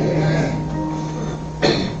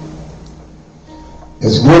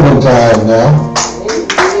 It's giving time now.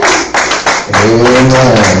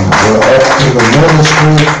 Amen. We're up to the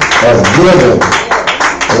ministry of giving.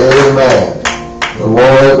 Amen. The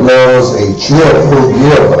Lord loves a cheerful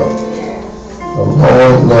giver. The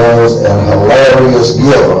Lord loves an hilarious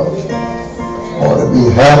giver. Ought to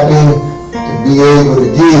be happy to be able to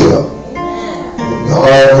give.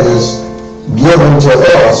 God has given to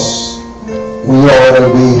us, we ought to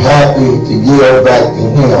be happy to give back to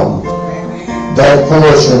him that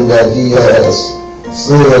portion that he has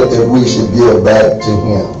said that we should give back to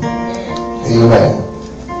him. Amen.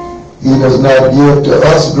 He does not give to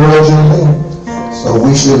us grudgingly, so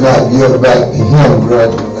we should not give back to him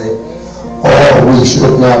grudgingly, or we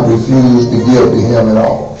should not refuse to give to him at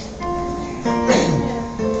all.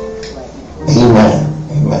 Amen.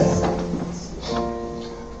 Amen.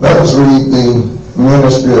 Let us read the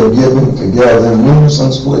ministry of giving together in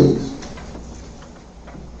unison, please.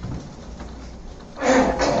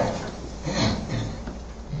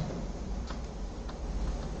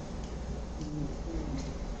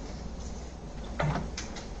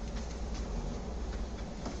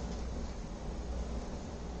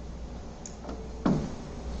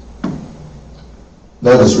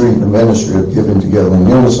 Let us read the ministry of giving together in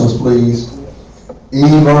unison, please.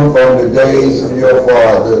 even from the days of your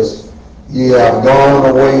fathers. Ye have gone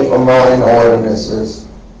away from mine ordinances,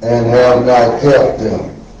 and have not kept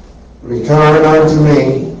them. Return unto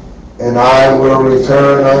me, and I will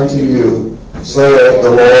return unto you, saith the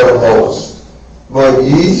Lord of hosts. But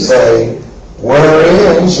ye say,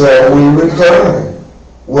 wherein shall we return?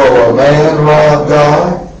 Will a man rob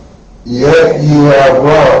God? Yet ye have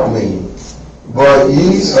robbed me. But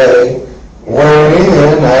ye say,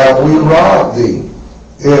 wherein have we robbed thee?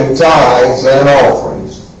 In tithes and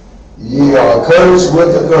offerings. Ye are cursed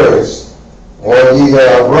with a curse, for ye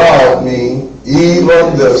have robbed me,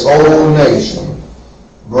 even this whole nation.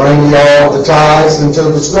 Bring ye all the tithes into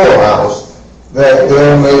the storehouse, that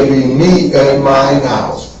there may be meat in mine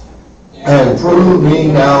house. And prove me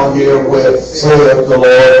now herewith, saith the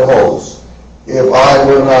Lord of hosts, if I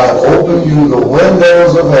will not open you the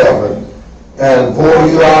windows of heaven, and pour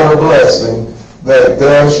you out a blessing, that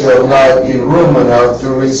there shall not be room enough to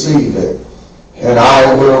receive it. And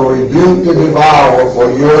I will rebuke the devourer for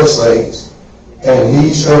your sakes, and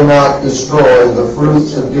he shall not destroy the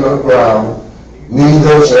fruits of your ground,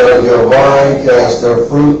 neither shall your vine cast her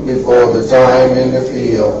fruit before the time in the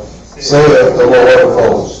field, saith the Lord of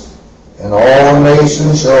hosts. And all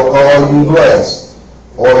nations shall call you blessed,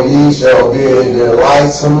 for ye shall be a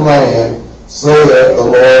delightsome land, saith the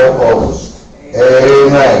Lord of hosts.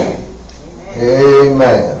 Amen.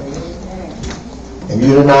 Amen. If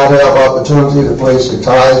you do not have opportunity to place your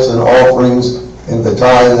tithes and offerings in the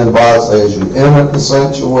tithing box as you enter the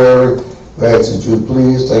sanctuary, we ask that you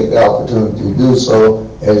please take the opportunity to do so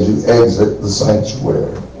as you exit the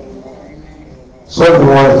sanctuary.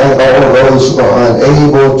 Certainly want to thank all of those who are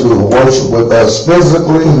unable to worship with us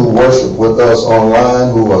physically, who worship with us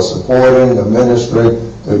online, who are supporting the ministry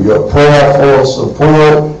through your prayerful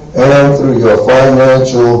support and through your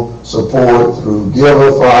financial support through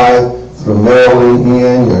Giveify, through mailing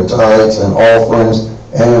in your tithes and offerings,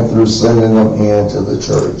 and through sending them in to the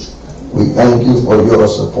church. We thank you for your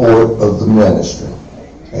support of the ministry.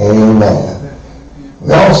 Amen.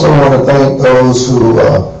 We also want to thank those who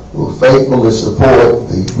faithfully support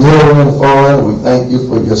the building fund. We thank you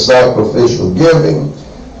for your sacrificial giving.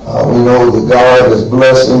 We know that God is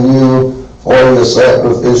blessing you for your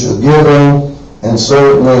sacrificial giving, and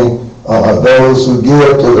certainly those who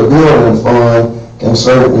give to the building fund can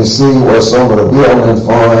certainly see where some of the building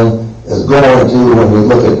fund is going to when we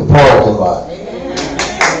look at the parking lot.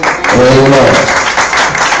 Amen.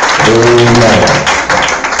 Amen.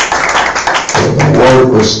 So the work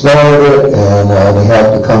was started, and they have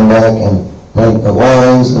to come back and paint the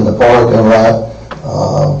lines in the parking lot.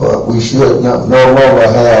 But we should no longer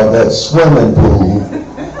have that swimming pool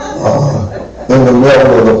in the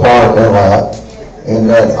middle of the parking lot, and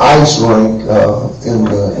that ice rink in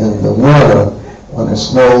the winter when it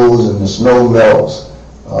snows and the snow melts.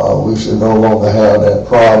 We should no longer have that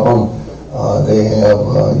problem. They have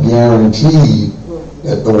guaranteed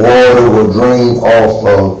that the water will drain off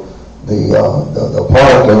of the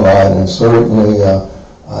parking lot, and certainly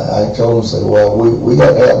I told them, say, well, we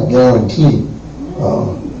got to have a guarantee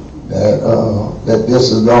that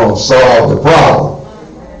this is going to solve the problem.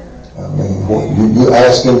 I mean, you're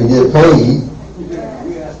asking to get paid.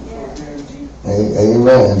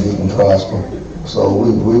 Amen, Deacon Trosper. So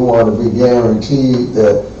we want to be guaranteed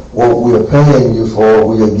that what we're paying you for,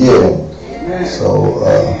 we are getting. So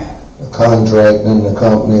the contract and the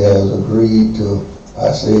company has agreed to,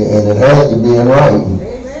 I say, and it has to be in writing.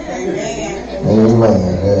 Amen.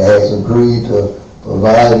 It has agreed to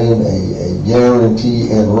providing a guarantee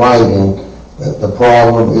in writing that the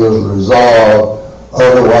problem is resolved.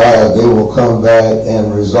 Otherwise, they will come back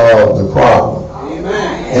and resolve the problem.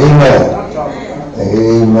 Amen.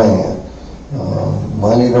 Amen.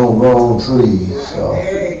 Money don't grow on trees. So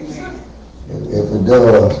if it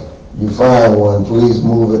does, you find one, please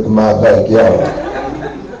move it to my backyard.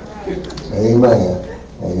 Amen.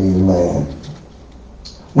 Amen.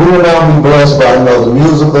 We will now be blessed by another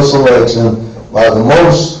musical selection by the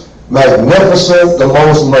most magnificent, the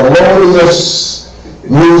most melodious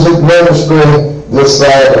music ministry this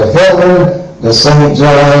side of heaven, the St.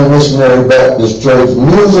 John Missionary Baptist Church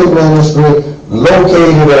Music Ministry,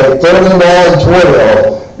 located at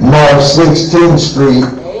 3912 North 16th Street,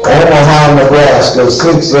 Omaha, Nebraska,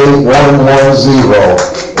 68110.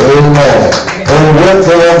 Amen. And with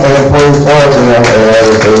them and pray for them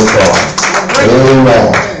as they come. Amen.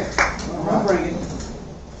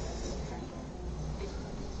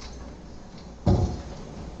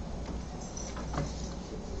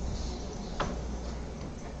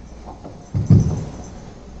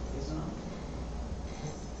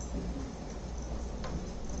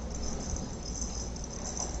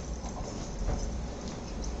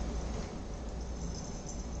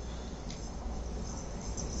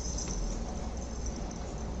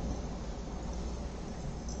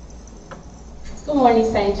 Good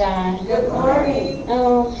morning, St. John. Good morning.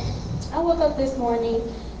 I woke up this morning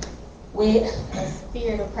with a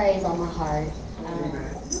spirit of praise on my heart.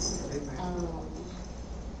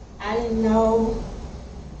 I didn't know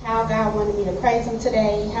how God wanted me to praise Him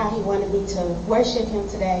today, how He wanted me to worship Him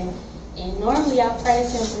today. And normally I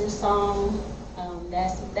praise Him through song.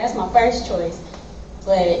 That's my first choice.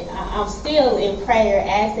 But I'm still in prayer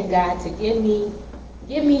asking God to give me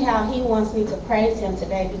how He wants me to praise Him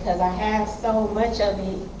today, because I have so much of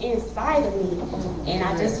it inside of me, and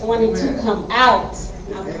I just want it to come out.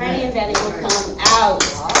 I'm praying that it will come out,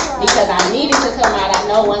 because I need it to come out. I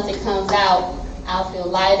know once it comes out, I'll feel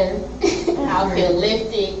lighter. I'll feel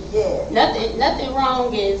lifted. Nothing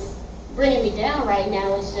wrong is bringing me down right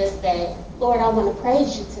now. It's just that, Lord, I want to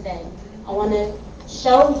praise You today. I want to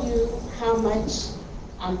show You how much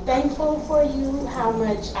I'm thankful for You, how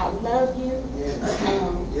much I love You,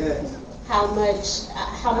 how much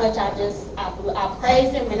I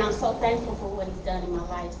praise Him, and I'm so thankful for what He's done in my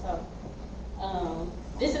life. So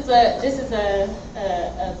this is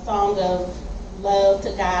a song of love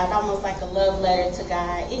to God, almost like a love letter to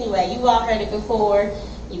God. Anyway, you all heard it before.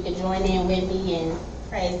 You can join in with me and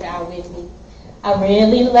praise God with me. I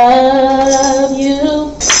really love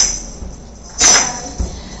You.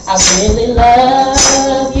 I really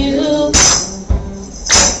love You,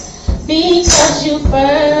 because You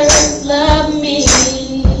first loved me.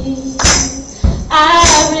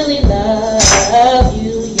 I really love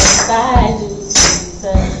You, yes I do, Jesus.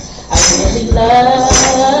 I really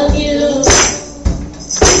love You.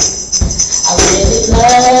 I really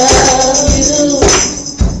love You,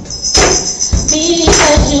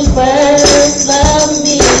 because You first loved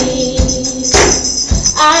me.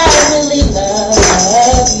 I really love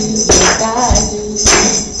You, yes I do.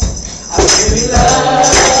 I really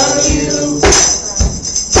love You.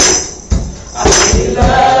 I really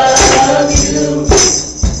love You,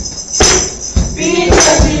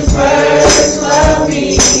 because You first loved me.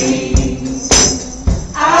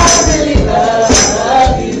 I really love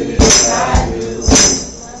You, yes I do. I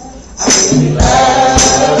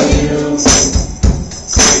really love You.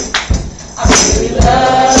 I really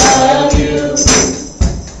love You,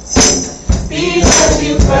 because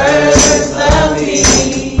You first loved me.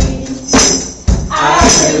 I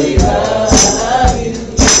really love You,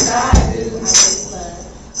 yes I do.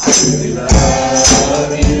 I really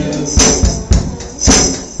love You.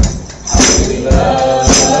 I really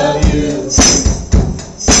love You,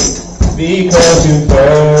 because You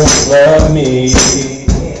first loved me.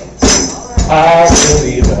 I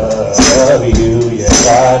really love You, yes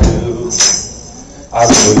I do. I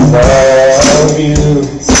really love You.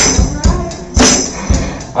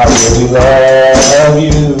 I really love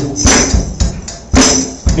You,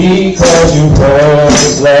 because You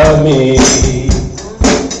first loved me.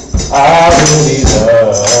 I really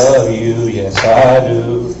love You, yes I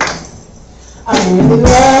do. I really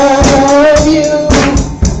love You.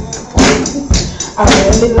 I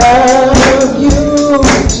really love You,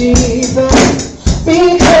 Jesus,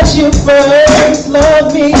 because You first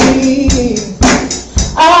loved me.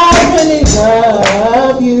 I really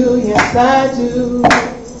love You, yes I do.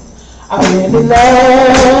 I really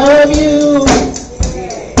love You.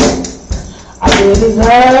 I really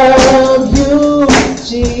love You,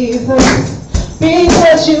 Jesus,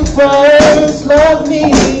 because You first loved me.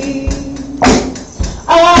 I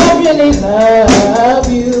really love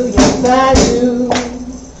You, yes I do.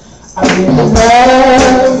 I really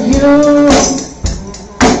love You.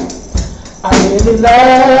 I really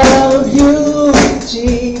love You,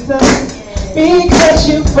 Jesus, because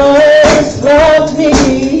You first loved me.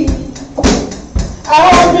 I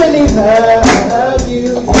really love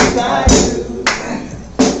You, yes I do.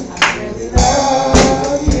 I really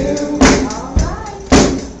love You.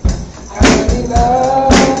 I really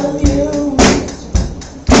love You,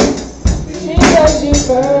 because You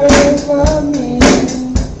first loved me.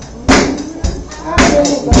 I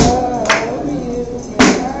really love You,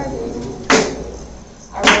 yes I do.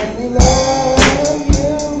 I really love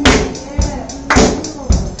You.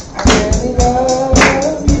 I really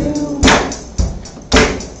love You,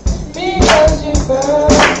 because You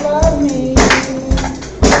first loved me.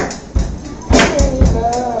 I really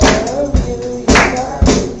love You, yes I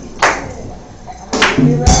do. I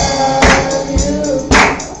really love You.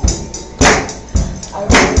 I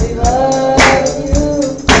really love You,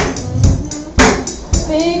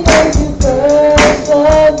 because You first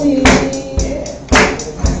loved me.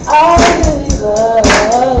 I really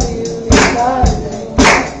love You, yes I do.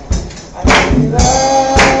 I really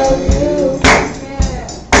love You.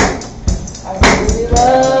 I really love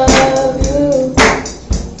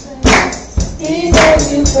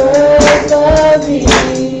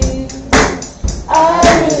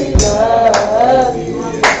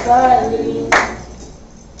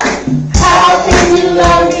can you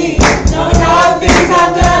love me, knowing all the things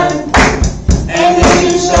I've done? And then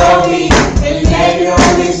you showed me, and you gave your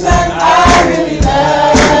only son. I really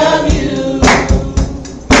love you.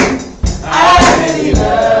 I really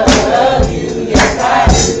love you, yes I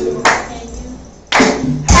do.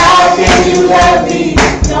 How can you love me,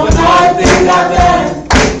 knowing all the things I've done?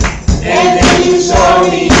 And then you showed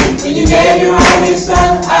me, when you gave your only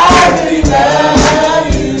son. I really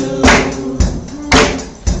love you.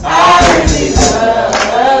 I really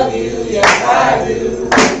love you, yes I do.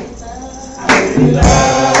 I really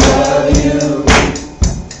love you.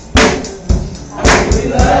 I really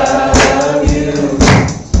love you.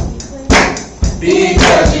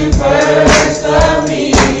 Because you first loved me.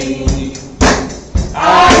 I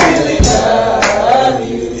really love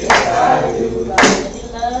you, yes I do.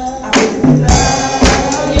 I really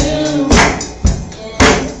love you.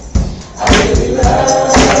 I really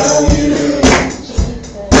love you.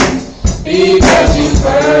 Because you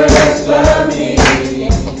first loved me.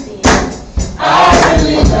 I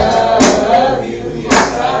really love you,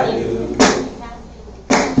 yes I do.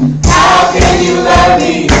 How can you love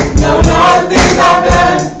me, knowing all the things I've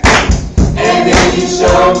done? And then you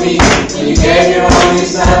showed me, when you gave your only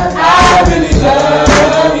son. I really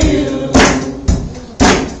love you.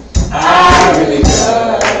 I really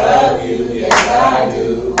love you, yes I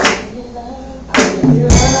do. I really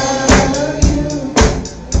love you.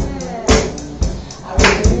 I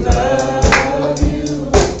really love you.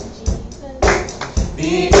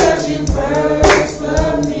 Because you first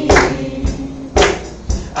loved me.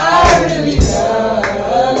 I really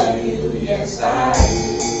love you, yes I do.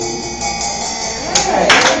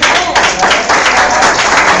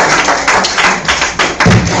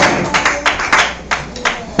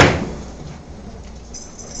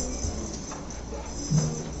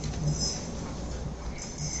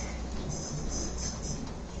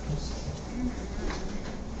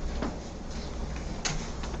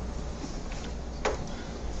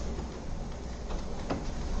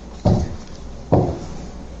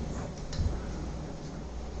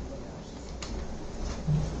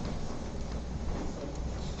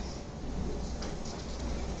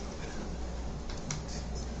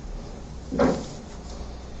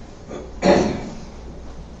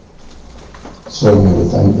 Certainly we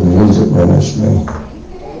thank the music ministry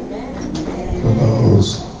for those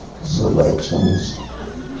selections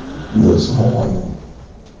this morning.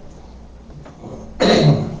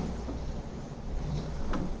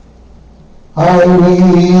 I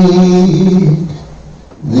need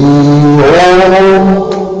thee,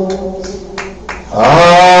 oh, I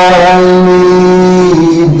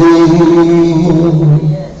need thee,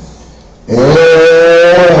 every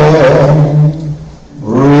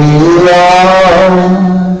hour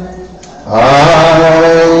I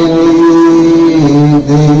need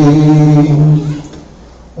thee.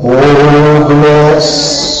 Oh, bless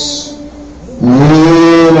me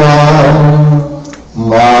now,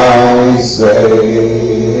 my Savior.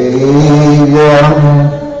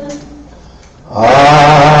 I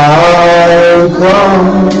come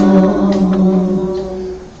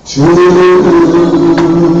to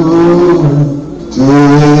thee.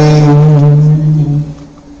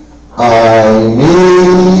 I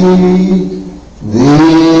need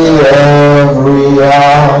thee every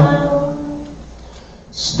hour.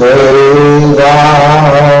 Stay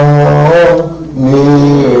thou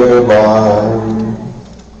nearby.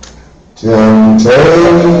 Temptation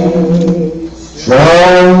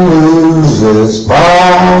loses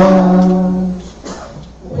power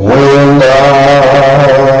when thou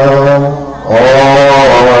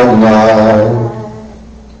art nigh.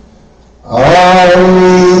 I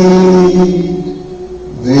need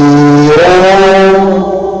thee, oh,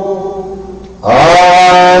 I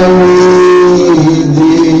need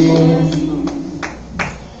thee,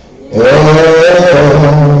 every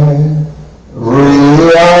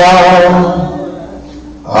hour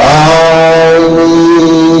I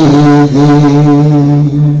need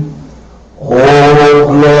thee. Oh,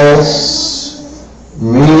 bless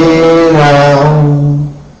me now,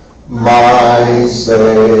 my Savior.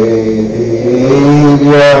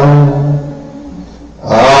 I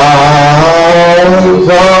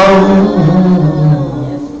come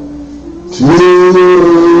to thee.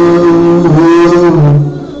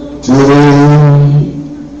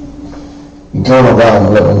 Eternal God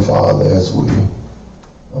and loving Father, as we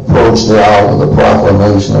approach the hour of the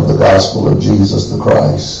proclamation of the gospel of Jesus the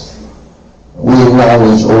Christ, we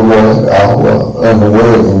acknowledge, O Lord, our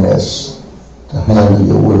unworthiness to handle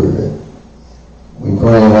your word. We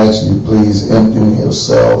pray and ask you, please empty me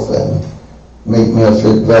yourself and make me a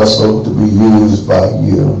fit vessel to be used by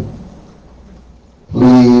you.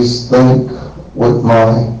 Please think what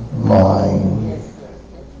my mind.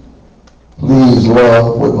 Please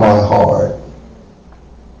love with my heart.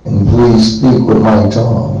 And please speak with my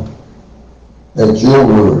tongue, that your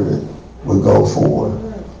word would go forth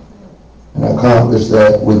and accomplish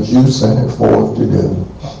that which you sent it forth to do.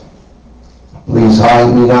 Please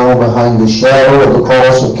hide me now behind the shadow of the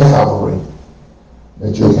cross of Calvary,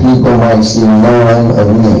 that your people might see none of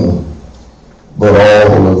me, but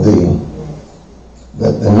all of thee.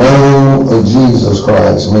 That the name of Jesus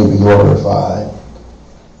Christ may be glorified,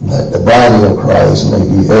 that the body of Christ may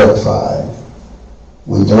be edified.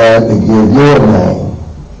 We gladly give your name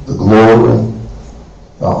the glory,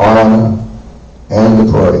 the honor, and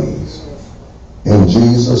the praise. In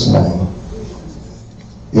Jesus' name.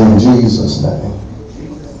 In Jesus' name.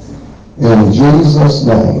 In Jesus'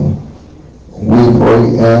 name, we pray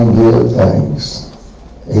and give thanks.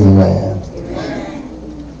 Amen.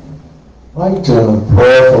 I'd like to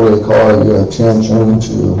prayerfully call your attention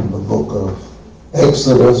to the book of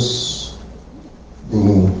Exodus,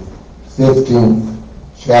 the 15th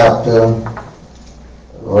chapter,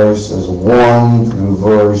 verses 1 through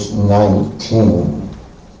verse 19.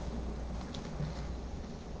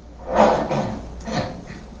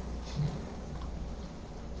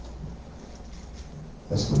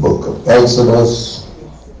 That's the book of Exodus,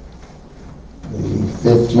 the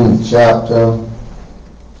 15th chapter,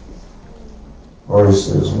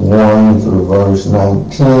 verses 1 through verse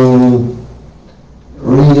 19,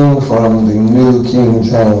 reading from the New King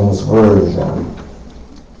James Version.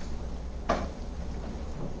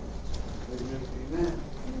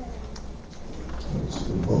 It's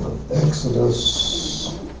the book of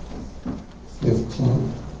Exodus,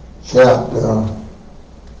 15th chapter,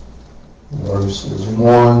 verses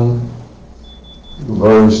 1 through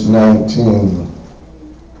verse 19.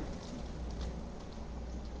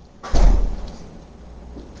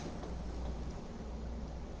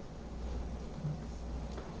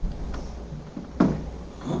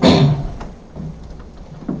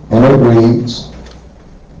 And it reads,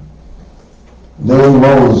 Then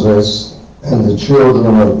Moses and the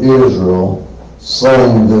children of Israel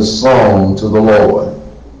sang this song to the Lord,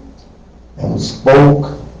 and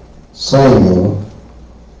spoke, saying,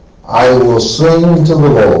 I will sing to the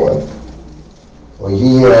Lord, for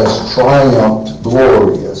he has triumphed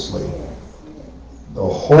gloriously. The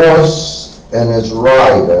horse and its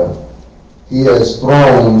rider he has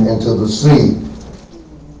thrown into the sea.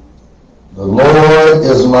 The Lord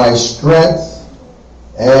is my strength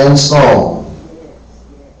and song,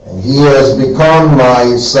 and he has become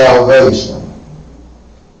my salvation.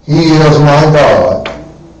 He is my God,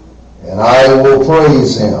 and I will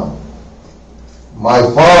praise him. My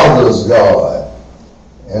father's God,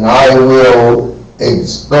 and I will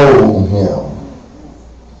extol him.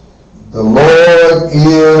 The Lord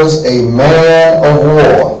is a man of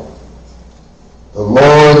war. The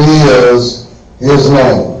Lord is his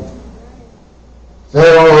name.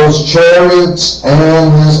 Pharaoh's chariots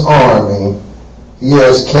and his army he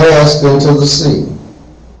has cast into the sea.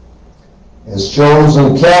 His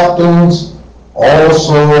chosen captains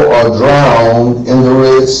also are drowned in the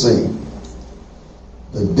Red Sea.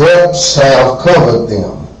 The depths have covered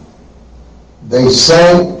them. They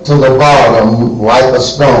sank to the bottom like a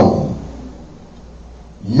stone.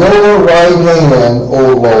 Your right hand,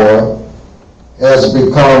 O Lord, has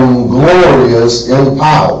become glorious in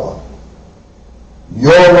power.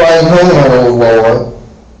 Your right hand, O Lord,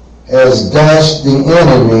 has dashed the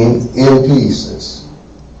enemy in pieces.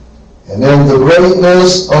 And in the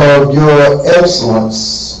greatness of your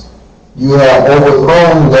excellence, you have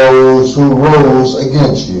overthrown those who rose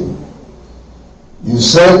against you. You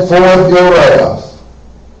sent forth your wrath.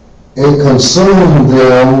 It consumed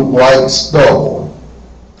them like stubble.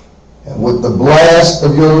 And with the blast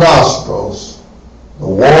of your nostrils, the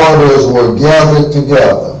waters were gathered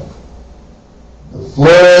together. The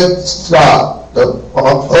flood stopped the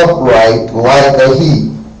upright like a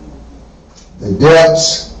heap. The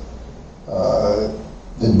depths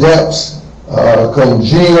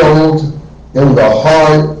congealed in the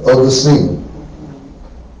heart of the sea.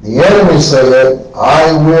 The enemy said,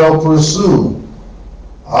 I will pursue,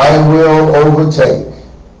 I will overtake,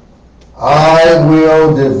 I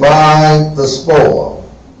will divide the spoil.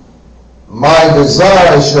 My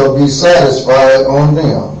desire shall be satisfied on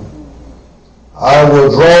them. I will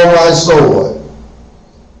draw my sword,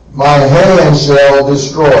 my hand shall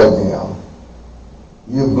destroy them.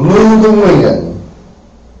 You blew the wind,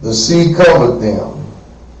 the sea covered them.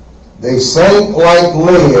 They sank like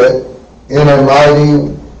lead in a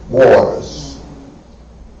mighty waters.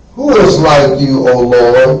 Who is like you, O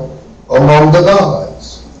Lord, among the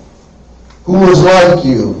gods? Who is like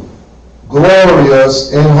you,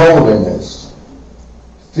 glorious in holiness,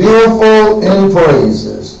 fearful in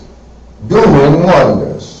praises, doing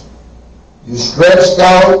wonders. You stretched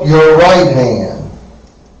out your right hand,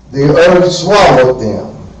 the earth swallowed them.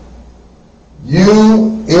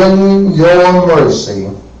 You, in your mercy,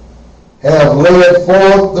 have led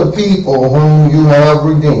forth the people whom you have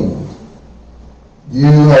redeemed.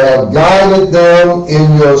 You have guided them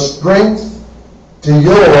in your strength to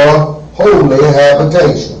your holy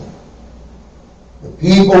habitation. The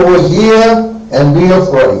people will hear and be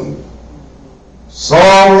afraid.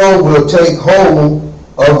 Sorrow will take hold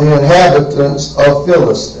of the inhabitants of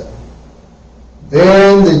Philistia.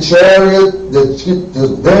 Then the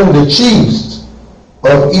chiefs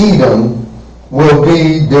of Edom will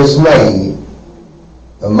be dismayed.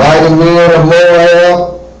 The mighty men of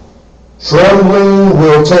Moab, trembling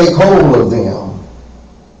will take hold of them.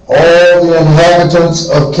 All the inhabitants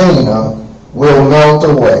of Canaan will melt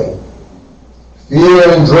away. Fear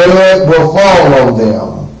and dread will fall on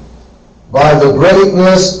them. By the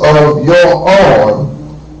greatness of your arm,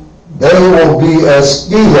 they will be as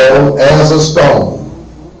steel as a stone.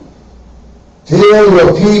 Till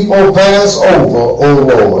your people pass over, O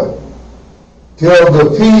Lord. Till the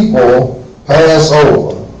people pass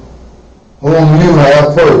over, whom you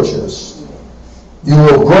have purchased. You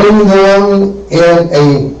will bring them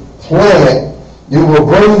in You will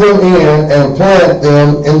bring them in and plant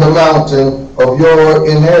them in the mountain of your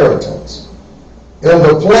inheritance, in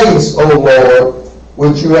the place, O Lord,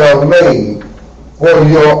 which you have made for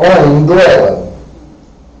your own dwelling.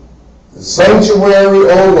 The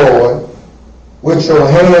sanctuary, O Lord, which your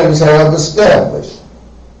hands have established.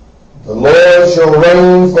 The Lord shall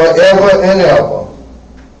reign forever and ever.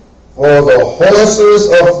 For the horses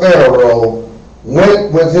of Pharaoh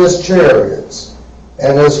went with his chariots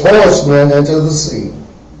and his horsemen into the sea.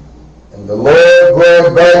 And the Lord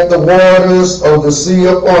brought back the waters of the sea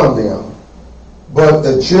upon them. But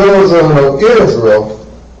the children of Israel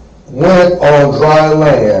went on dry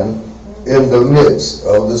land in the midst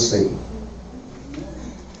of the sea.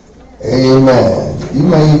 Amen. You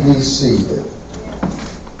may be seated.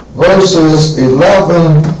 Verses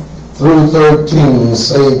 11 through 13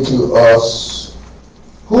 say to us,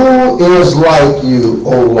 who is like you,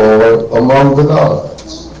 O Lord, among the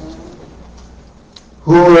gods?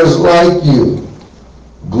 Who is like you,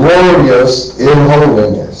 glorious in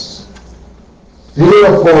holiness,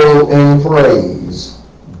 fearful in praise,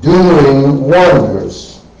 doing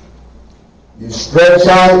wonders? You stretch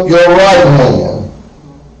out your right hand,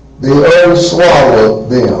 the earth swallowed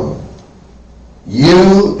them.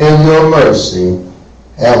 You, in your mercy,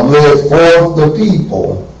 have led forth the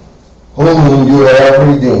people whom you have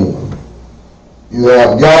redeemed. You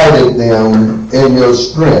have guided them in your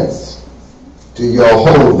strength to your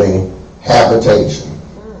holy habitation.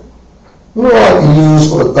 You ought to use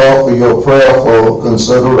for thought for your prayerful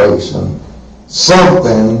consideration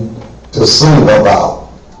something to sing about.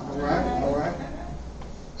 All right.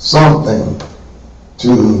 Something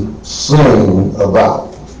to sing about.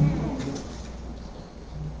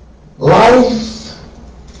 Life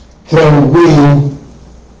can be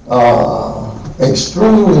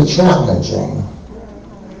extremely challenging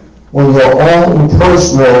when your own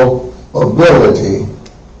personal ability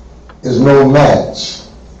is no match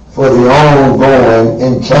for the ongoing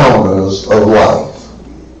encounters of life.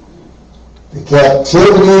 The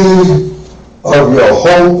captivity of your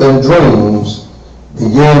hope and dreams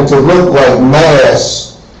begin to look like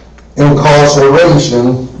mass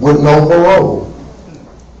incarceration with no parole.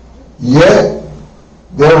 Yet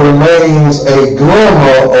there remains a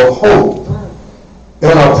glimmer of hope in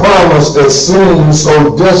a promise that seems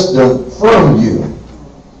so distant from you.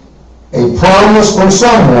 A promise from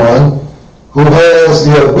someone who has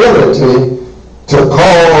the ability to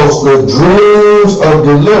cause the dreams of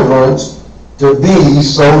deliverance to be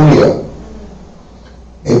so near.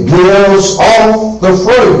 It gives off the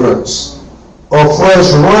fragrance of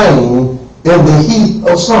fresh rain in the heat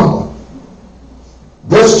of summer.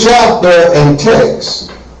 This chapter and text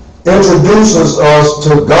introduces us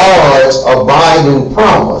to God's abiding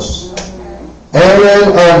promise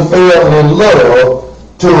and unfailing love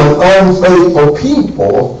to an unfaithful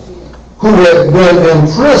people who had been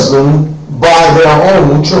imprisoned by their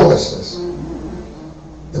own choices.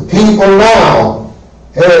 The people now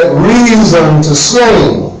had reason to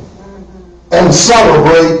sing and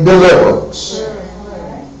celebrate deliverance.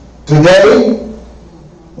 Today,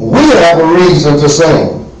 we have a reason to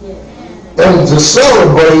sing and to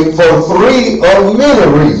celebrate for three of many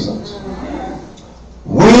reasons.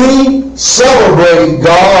 We celebrate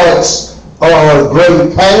God's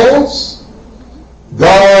great past,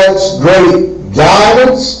 God's great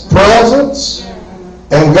guidance, presence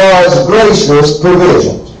and God's gracious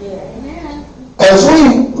provisions. As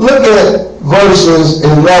we look at verses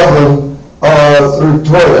 11 through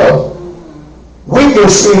 12, we can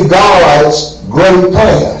see God's great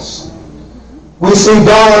past. We see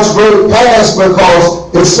God's great past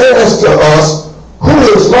because it says to us, who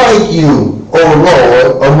is like you, O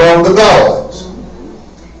Lord, among the gods?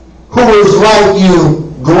 Who is like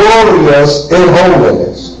you, glorious in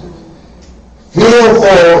holiness,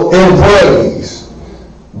 fearful in praise,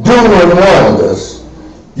 doing wonders?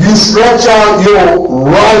 You stretch out your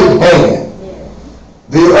right hand,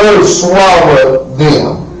 the earth swallowed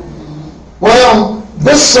them. Well,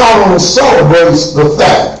 this song celebrates the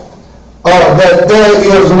fact that there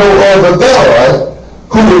is no other God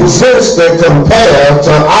who exists that compared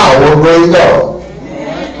to our great God.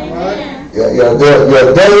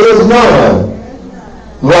 There is none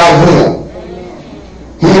like him.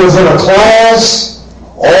 He is in a class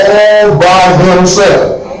all by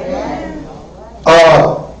himself.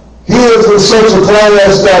 He is in such a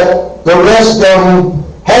class that the rest of them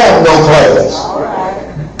have no class.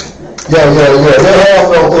 They have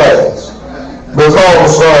no class.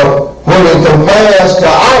 Because when it compares to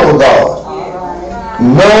our God,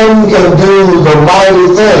 none can do the mighty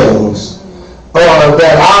things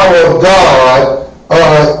that our God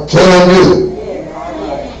can do.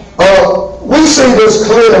 We see this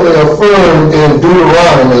clearly affirmed in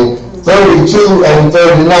Deuteronomy 32 and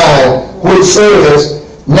 39, which says,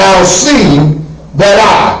 now see that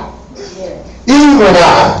I, even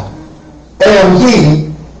I, am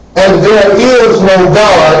he, and there is no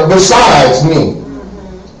God besides me.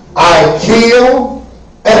 I kill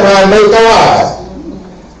and I make alive.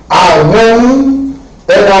 I wound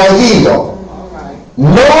and I heal.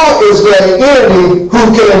 Nor is there any who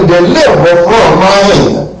can deliver from my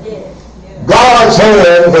hand. God's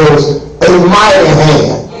hand is a mighty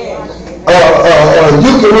hand.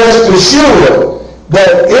 You can rest assured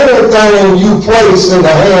that anything you place in the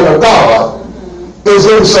hand of God is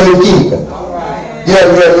in safekeeping.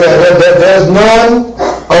 There's none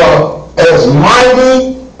as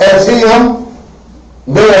mighty as him.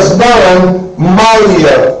 There's none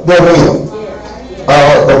mightier than him.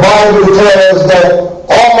 The Bible declares that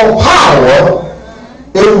all power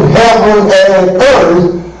in heaven and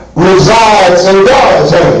earth resides in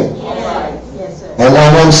God's hand.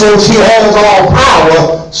 And since he has all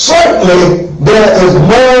power, certainly there is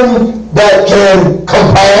none that can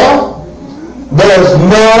compare. There's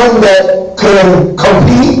none that can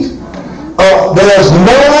compete. There's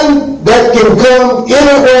none that can come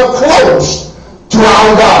anywhere close to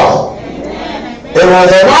our God. And I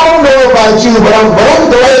don't know about you, but I'm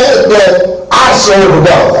glad that I serve a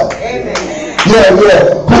God.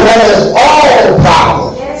 Who has all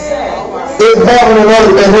power in heaven and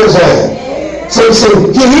earth in his hand. So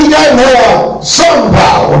he doesn't have some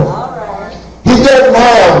power. He doesn't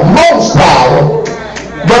have most power,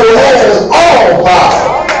 but he has all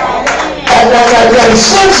power. And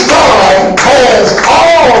since God has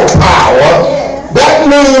all power, that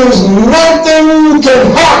means nothing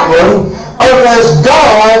can happen unless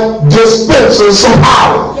God dispenses some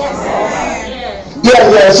power.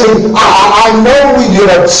 See, I know we get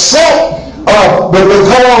upset but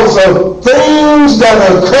because of things that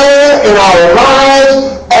occur in our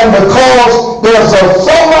lives, and because there's a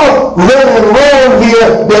fellow running around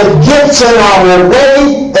here that gets in our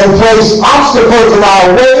way and places obstacles in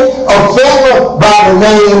our way, a fellow by the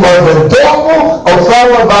name of the devil, a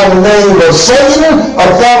fellow by the name of Satan, a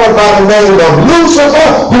fellow by the name of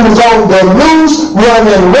Lucifer, who's on the loose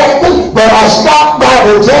running rapid. But I stopped by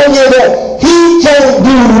to tell you that he can't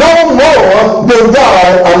do no more than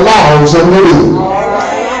God allows him to do.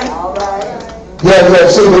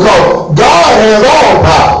 See, because God has all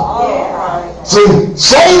power. See,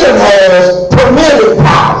 Satan has permitted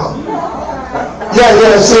power.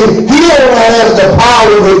 See, he only has the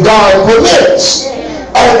power that God permits.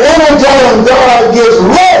 And anytime God gets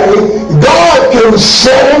ready, God can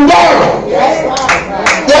shut him down.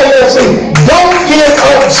 See, don't get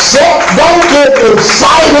upset, don't get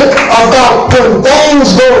excited about when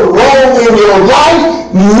things go wrong in your life.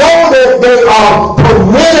 Know that they are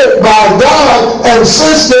permitted by God, and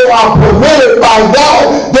since they are permitted by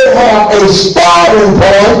God, they have a starting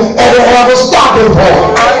point and they have a stopping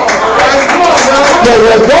point.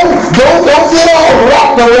 Don't get all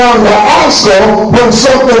wrapped around the axle when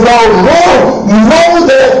something goes wrong. Know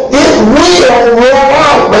that it will run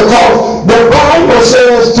out, because the Bible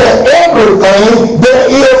says to everything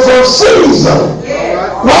there is a season.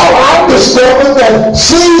 Well, I've discovered that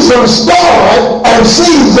seasons start and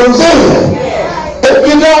seasons end. If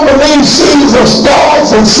you don't believe season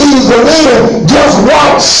starts and season ends, just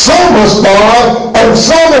watch summer start, and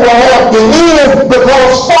summer will have to end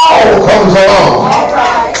because fall comes along.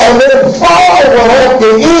 And then fall will have to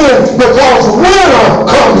end because winter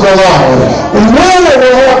comes along. Winter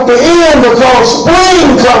will have to end because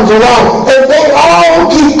spring comes along. And they all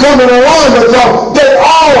keep coming along because they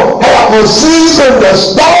all have a season to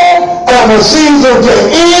start and a season to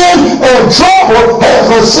end, and trouble has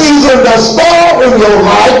a season to start in your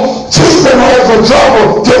life. Season has a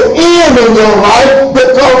trouble to end in your life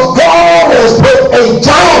because God has put a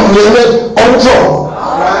time limit on trouble.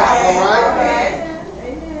 All right.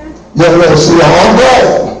 Yeah, see, I'm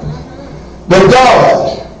glad that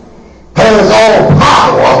God has all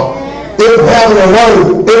power in heaven and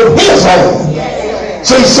earth in His hand.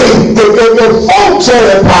 See, if folks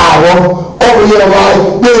had power over your life,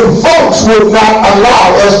 then folks would not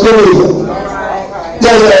allow us to live.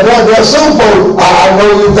 There's some folks, I know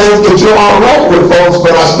you think that you're all right with folks,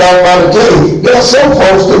 but I start by to tell you, there are some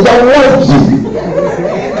folks that don't like you.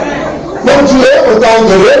 Don't you ever think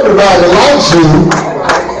that everybody likes you.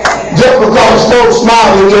 Just because folks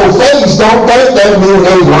smile in your face, don't think that means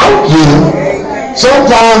they like you.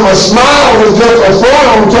 Sometimes a smile is just a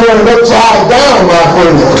frown turned upside down, my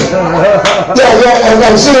friend.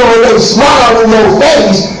 And see, when they smile in your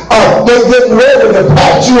face, they're getting ready to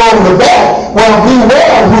pat you on the back. Well,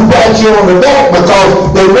 beware who pat you on the back,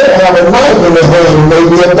 because they may have a knife in their hand,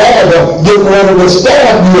 maybe a dagger, getting ready to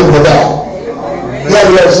stab you in the back.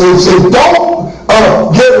 See,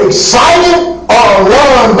 don't get excited or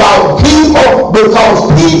alarmed about people,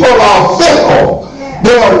 because people are fickle.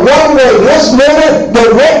 They are one way this minute,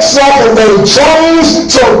 the next second they change.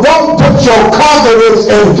 So don't put your confidence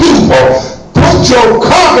in people. Put your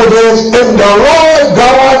confidence in the Lord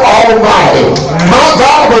God Almighty. My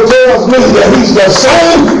Bible tells me that He's the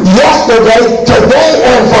same yesterday, today,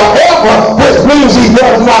 and forever, which means He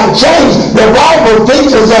does not change. The Bible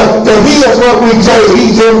teaches us that He is what we say,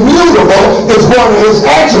 He's immutable, is one of His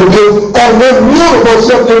attributes, and immutable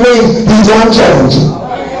simply means He's unchanging.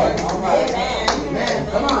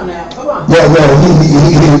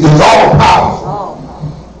 He's all powerful.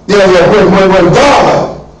 When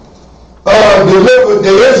God delivered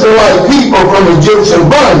the Israelite people from Egyptian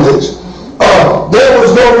bondage, there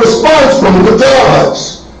was no response from the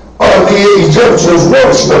gods the Egyptians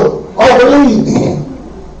worshiped or believed in.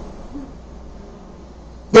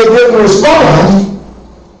 They didn't respond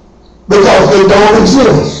because they don't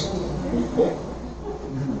exist.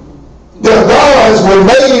 Their gods were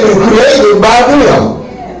made and created by them.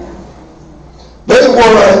 They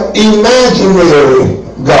were imaginary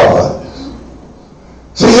gods.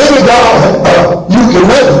 See, any God you can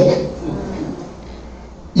make,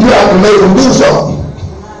 you have to make him do something.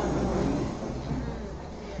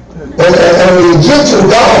 And the Egyptian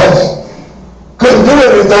gods couldn't do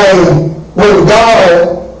anything when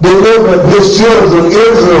God delivered His children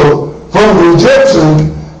Israel from the Egyptians,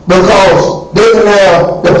 because they didn't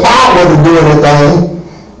have the power to do anything,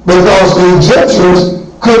 because the Egyptians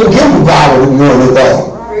couldn't give them power to do anything.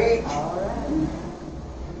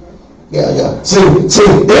 See,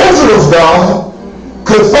 Israel's God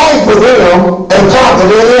could fight for them and conquer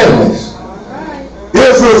their enemies.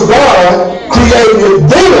 Israel's God created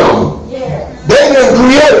them. They didn't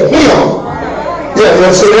create Him.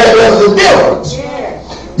 See, that's the difference.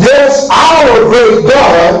 Yes, our great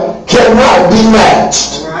God cannot be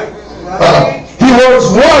matched. He works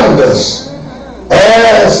wonders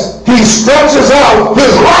as He stretches out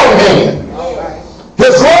His right hand.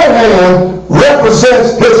 His right hand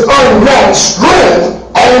represents His unmatched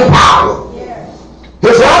strength and power.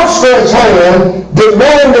 His outstretched hand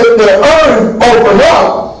demanded the earth open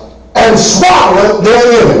up and swallow their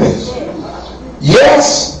enemies.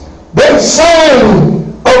 Yes, they sang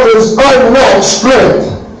of His unmatched strength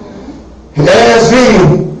as He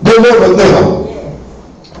delivered them.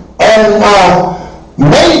 And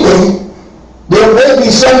maybe there may be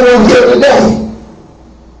someone here today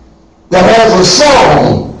that has a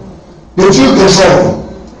song that you can sing.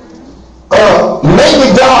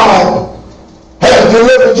 Maybe God has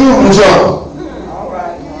delivered you from something.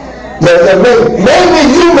 Maybe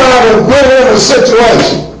you might have been in a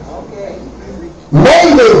situation.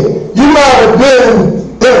 Maybe you might have been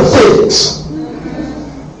in a fix.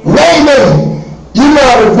 Maybe you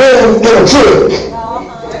might have been in a trick.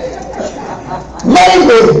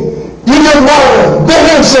 Maybe you just might have been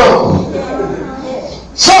in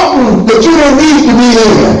something that you didn't need to be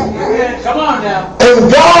in. Come on now.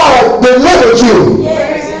 And God delivered you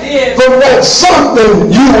from that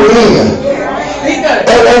something you were in.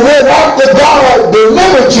 And then after God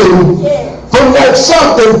delivered you from like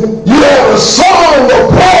something, you have a song of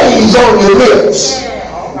praise on your lips.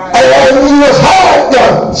 And you just had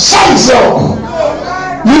to say something.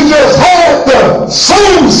 You just had to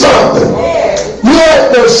sing something. You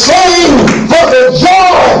had to sing, for the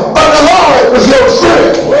joy of the Lord was your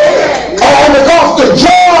strength. And because the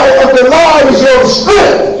joy of the Lord is your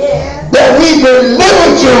strength, that he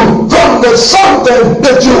delivered you from the something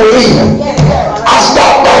that you were in. I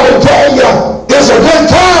stopped by to tell you, it's a good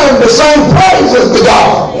time to sing praises to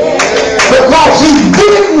God. Because he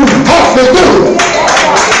didn't have to do it.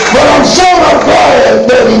 But I'm sure I'm glad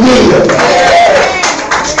that he did.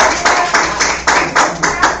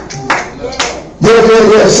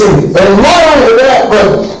 Yes. And not only that, but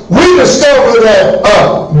we discover that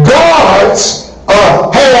God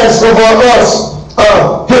has for us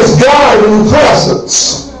his guiding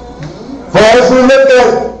presence. For as we look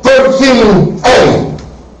at 13a,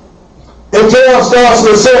 it tells us,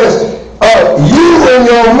 it says, you in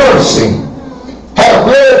your mercy have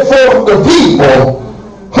led forth the people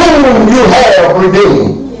whom you have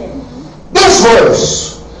redeemed. This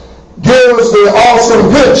verse gives the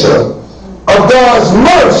awesome picture of God's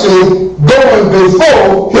mercy going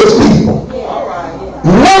before his people.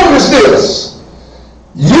 Notice this.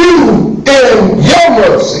 You in your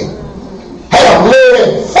mercy have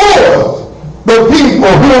led forth the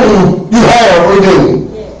people whom you have redeemed.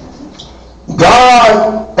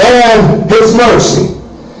 God and his mercy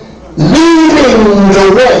leading the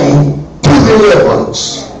way to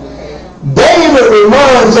deliverance. David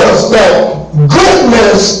reminds us that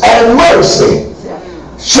goodness and mercy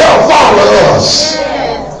shall follow us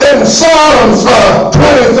in Psalms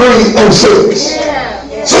 23 and 6.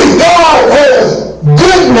 See, God has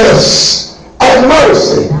goodness and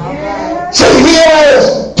mercy. See, he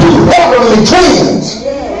has two heavenly twins.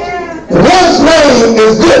 One's name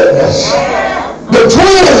is goodness. The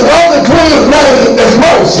other twin's name is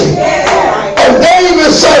mercy. And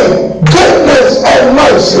David said, goodness and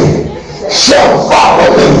mercy shall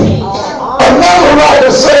follow me. Another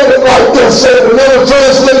writer said it like this, said, another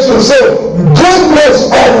translation said,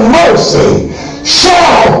 goodness and mercy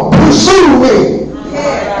shall pursue me.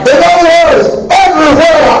 In other words,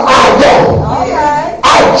 everywhere I go,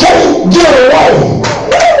 I can't get away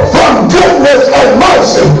from goodness and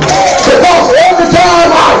mercy, because every time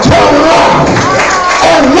I turn around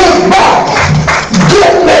and look back,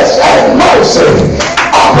 goodness and mercy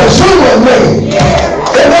are pursuing me.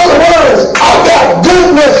 In other words, I got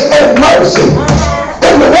goodness and mercy.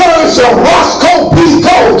 In the words of Roscoe P.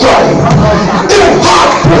 Coltrane, in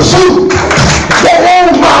hot pursuit, they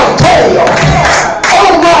on my tail,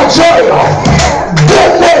 on my trail,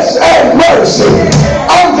 goodness and mercy.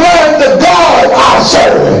 I'm glad the God I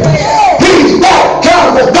serve, he's that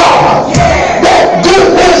kind of God, that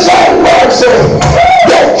goodness and mercy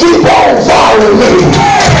that keep on following me.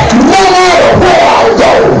 No matter where I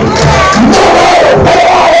go, no matter where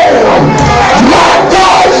I am, my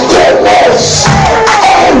God's goodness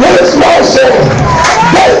and his mercy,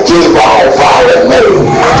 they keep on following me.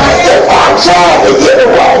 If I tried to get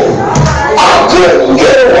away, I couldn't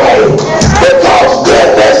get away, because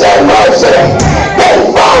goodness and mercy, they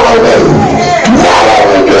follow me. Not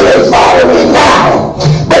only do they follow me now,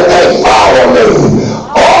 but they follow me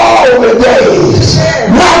all the days.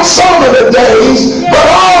 Not some of the days, but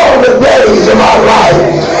all the days of my life.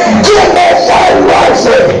 Goodness and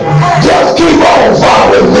mercy just keep on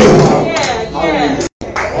following me.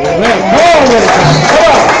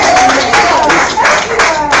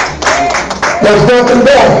 There's nothing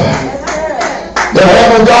better than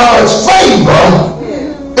having God's favor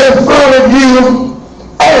in front of you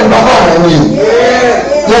and behind you.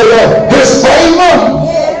 His favor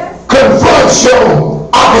confronts your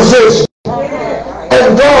opposition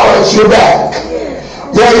and guards your back.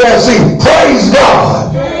 See, praise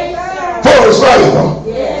God for his favor.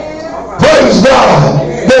 Praise God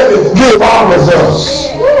that it gives us,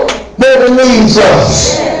 that it leads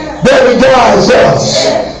us, that it guides us,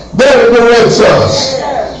 that it directs us.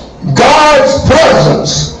 God's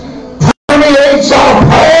presence permeates our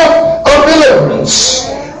path of deliverance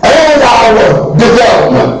and our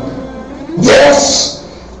development. Yes,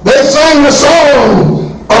 they sang the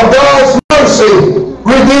song of God's mercy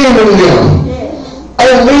redeeming them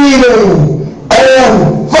and leading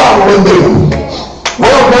and following them.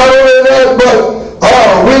 Well, not only that, but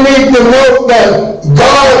we need to note that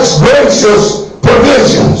God's gracious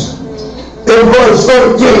provisions in verse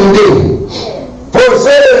 13d. For it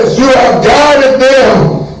says, you have guided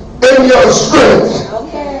them in your strength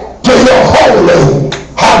to your holy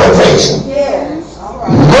habitation.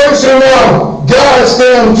 Mercy now guides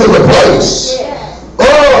them to the place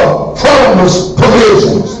of promised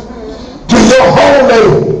provisions, to your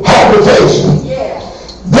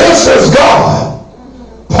is God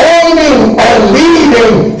pointing and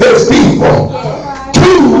leading his people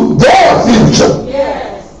to their future.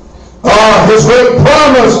 His great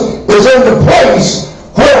promise is in the place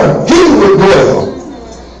where he would dwell.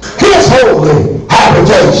 His holy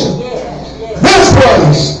habitation. This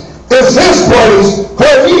place is his place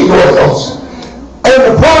where he dwells.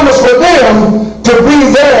 And the promise for them to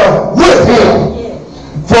be there with him.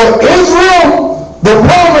 For Israel, the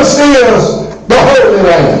promise is the Holy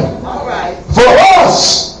Land. For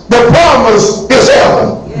us, the promise is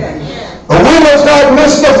heaven. We must not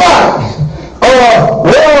miss the fact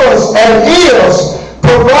was and is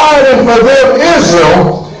providing for them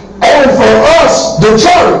Israel, and for us the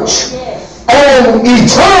church, an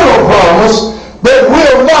eternal promise that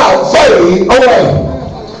will not fade away.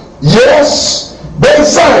 Yes, they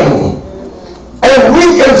sang, and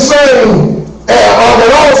we can sing of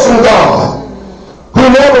an awesome God who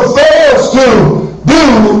never fails to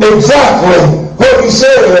do exactly what he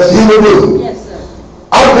says he will do.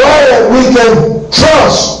 I'm glad we can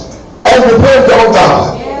trust and depend on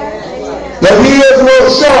God. That he is no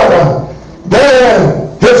shorter than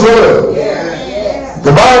his word.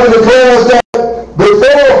 The Bible declares that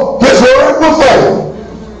before his word will fail,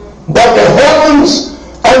 that the heavens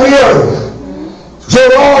and the earth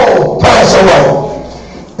shall all pass away.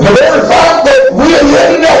 And the very fact that we are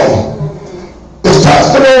here today is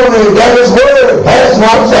testimony that his word has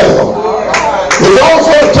not failed. It's also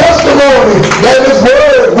a testimony that his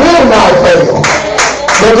word will not fail.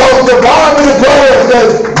 Because the Bible declares that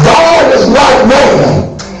God is not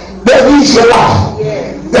man, that he shall lie.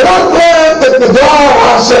 And I'm glad that the God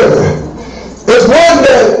I serve is one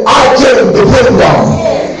that I can depend on.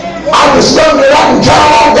 I discovered that I can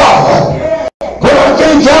count on God when I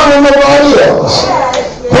can't count on nobody else.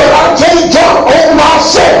 When I can't count on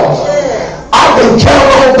myself, I can count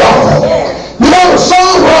on God. You know, the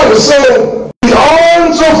songwriter said, the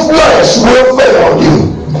arms of flesh will fail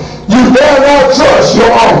you. You dare not trust your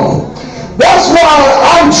own. That's why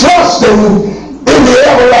I'm trusting in the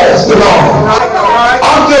everlasting arm.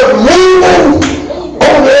 I'm just leaning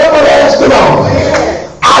on the everlasting arm.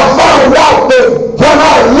 I found out that when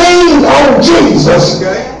I lean on Jesus,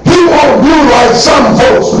 he won't do like some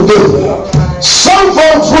folks would do. Some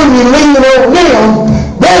folks, when you lean on them,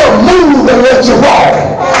 they'll move and let you fall.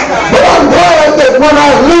 But I'm glad that when I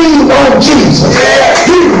lean on Jesus,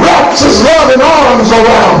 he wraps his loving arms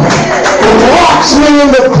around me and rocks me in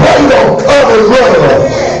the cradle of his love,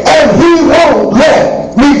 and he won't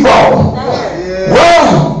let me fall.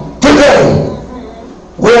 Well, today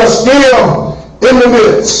we're still in the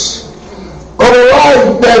midst of a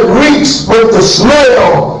life that reeks with the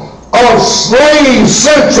smell of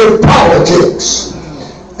slave-centric politics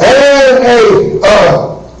and a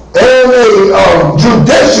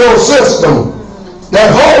judicial system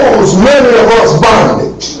that holds many of us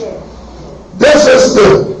bondage. This is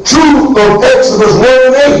the truth of Exodus 1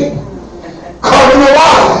 and 8 coming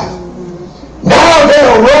alive. Now there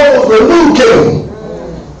arose a new king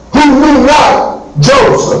who knew not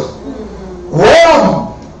Joseph.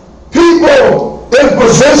 Well, people in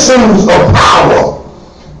positions of power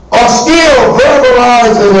are still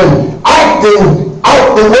verbalizing and acting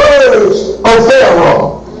out the words of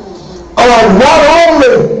Pharaoh. Not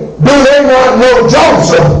only do they not know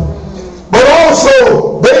Joseph, but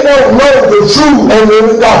also they don't know the true and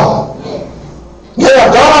living God.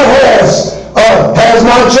 Yeah, God has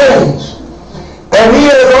not changed. And he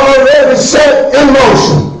has already set in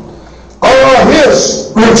motion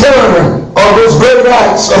his return of his great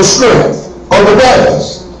acts of strength of the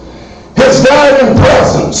past, his guiding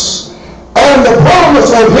presence, and the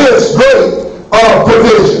promise of his great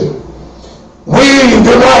provision. We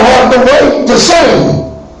do not have to wait to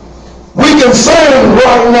sing. We can sing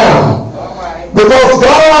right now because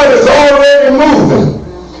God is already moving,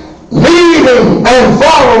 leading and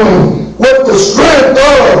following with the strength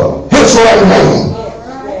of his right hand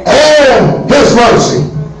and his mercy.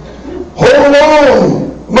 Hold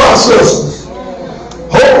on, my sisters.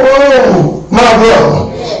 Hold on, my brother.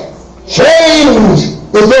 Change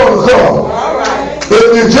is going to come.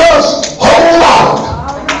 If you just hold out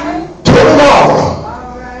to tomorrow,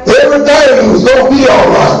 everything is going to be all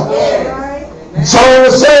right.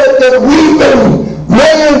 Someone said that weeping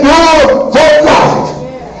may endure for a night,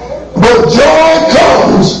 but joy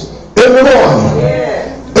comes in the morning.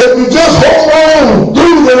 If you just hold on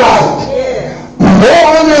through the night,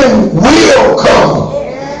 morning will come.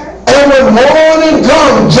 And when morning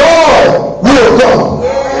comes, joy will come.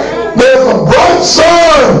 There's a bright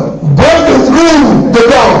sun breaking through the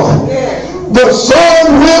dawn. The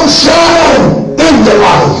sun will shine in your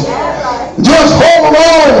life. Just hold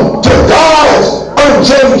on to God's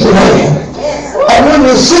unchanging raise your hand. And when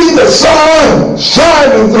you see the sun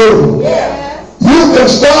shining through, you can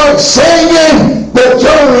start singing that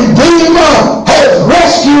your Redeemer has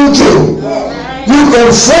rescued you. You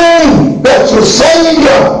can sing that your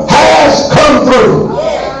Savior has come through.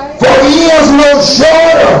 For he is no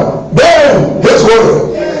shorter than his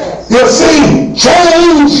word. You see,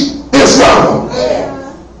 change is coming.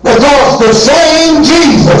 Because the same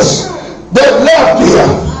Jesus that left here,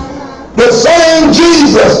 the same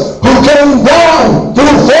Jesus who came down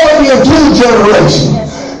through 42 generations,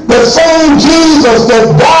 the same Jesus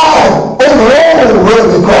that died on the old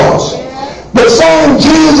rugged cross, the same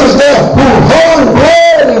Jesus that who hung,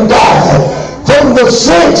 bled, and died from the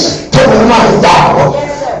 6th to the 9th hour,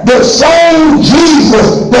 the same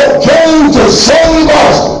Jesus that came to save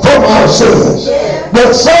us from our sins,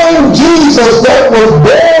 the same Jesus that was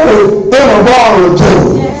buried in a borrowed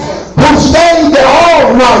tomb, who stayed there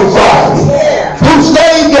all night Friday, who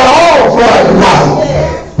stayed there all Friday night,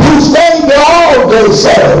 who stayed there all day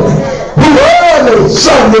Saturday, who early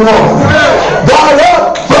Sunday morning got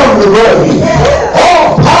up from the grave.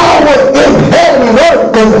 All power in heaven and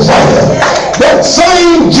earth in his hand. That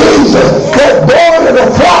same Jesus that boarded a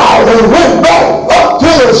cloud and went back up to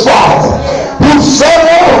his Father, who sat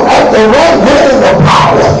down at the right hand of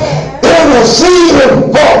power,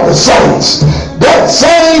 interceding for the saints. That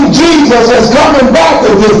same Jesus is coming back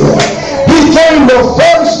again. He came the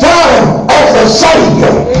first time as a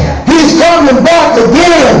Savior. He's coming back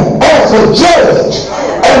again as a judge.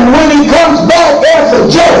 And when he comes back as a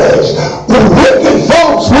judge, the wicked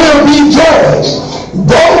folks will be judged.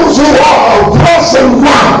 Those who are oppressing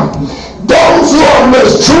now, those who are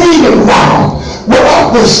mistreating now, will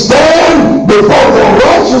have to stand before the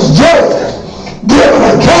righteous judge, give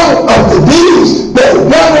an account of the deeds they've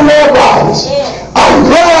done in their lives. I'm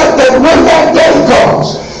glad that when that day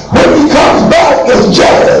comes, when he comes back as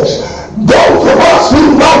judge, those of us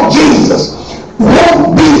who know Jesus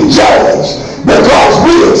won't be judged because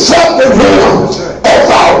we accepted him as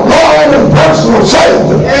our Lord and personal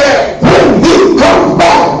Savior. When he comes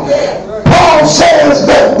back, Paul says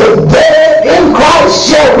that the dead in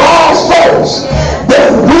Christ shall rise first.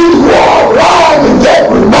 Then we who are alive and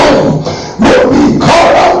yet remain will be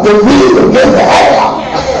caught up to meet him in the air.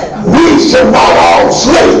 We shall not all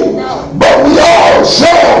sleep, but we all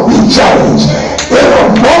shall be changed. In a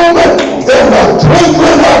moment, in the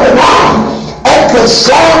twinkling of an eye, at the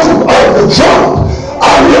sound of the trump,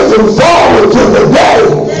 I'm looking forward to the day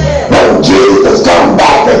when Jesus comes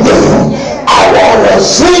back again. I want to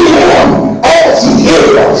see him as he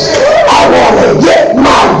is. I want to get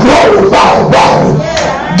my glorified body.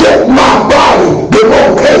 Get my body that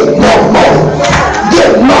won't hate no more.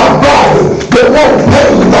 Get my body that won't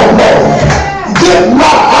pain no more. Get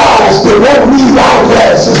my eyes that won't need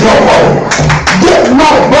eyeglasses no more. Get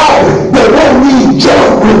my body that won't need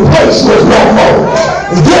joint replacements no more.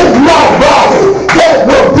 Get my body that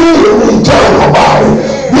will be an eternal body.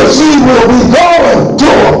 You see, we'll be going to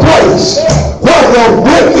a place where the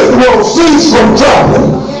wicked will cease from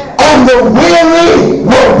troubling and the weary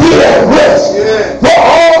will be at rest. For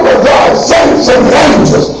all of God's saints and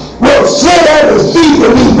angels will sit at his feet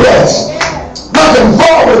and be blessed. Looking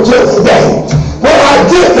forward to the day when I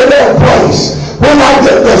get to that place, when I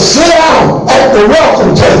get to sit down at the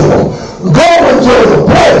welcome table, going to the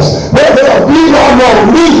place where there'll be no more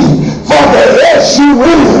need for the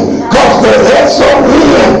S-U-N, because the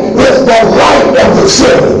S-O-N is the light of the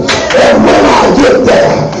city. And when I get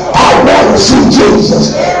there, I want to see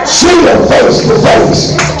Jesus, see him face to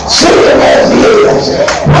face, see him as he is.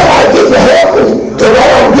 When I get to heaven, if I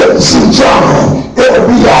don't get to see John, it'll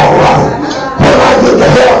be all right. When I get to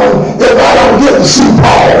heaven, if I don't get to see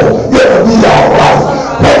Paul, it'll be all right.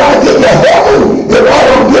 When I get to heaven, if I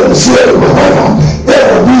don't get to see Abraham,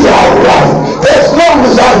 it'll be all right. As long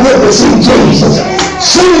as I get to see Jesus,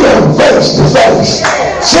 see him face to face,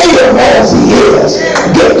 see him as he is,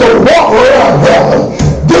 get to walk around heaven,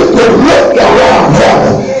 get to look around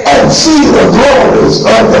heaven, and see the glories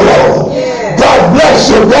of the Lord. God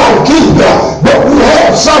bless you, God keep you, but we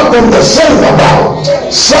have something to sing about.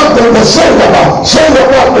 Something to sing about. Sing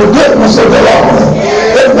about the goodness of the Lord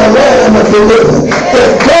in the land of the living. If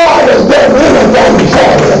God has done anything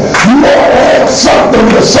for you, you ought to have something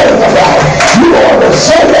to sing about. You ought to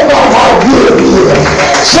sing about how good he is.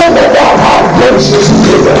 Sing about how gracious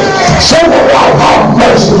he is. Sing about how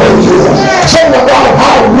merciful he is. Sing about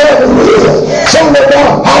how loving he is. Sing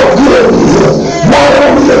about how good he is. Not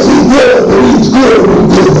only is he good, but he's good and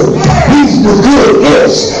good. He's the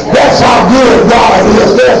goodest. That's how good God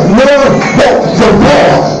is. There's none that can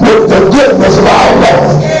compare with the goodness of our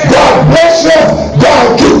Lord. God bless you.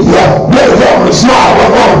 God keep you. May heaven a smile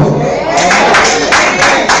up on me.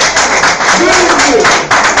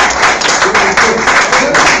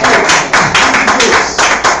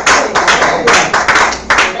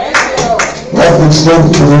 Like we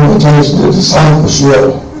extended to the invitation to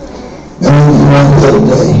discipleship, and one here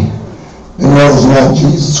today, that knows not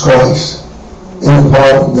Jesus Christ in the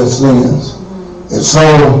pardon of their sins. If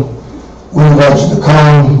so, we invite you to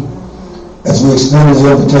come as we extend this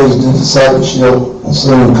invitation to discipleship and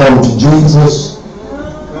saying, come to Jesus,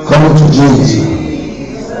 come to Jesus.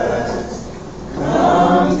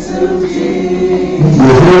 If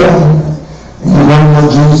you're here and you don't know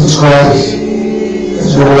Jesus Christ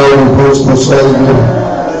as your Lord and personal Savior,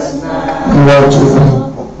 we want to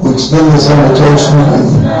extend this invitation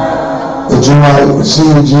that you might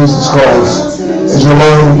receive Jesus Christ as your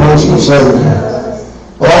Lord and personal Savior.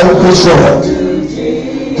 Life is short.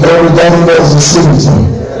 Everything is a season.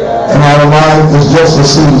 And our life is just a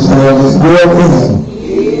season. And we're in.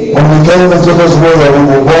 When we came into this world, we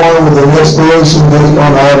were born with an expiration date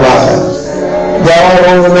on our lives. God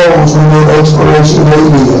only knows when that expiration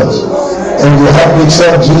date is. And you have to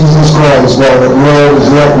accept Jesus Christ while the blood is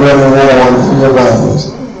yet running warm in your veins.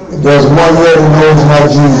 If there's one here who knows not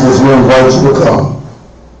Jesus, we invite you to come.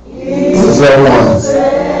 Is there one?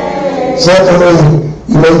 Secondly,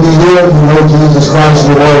 you may be here, you know Jesus Christ,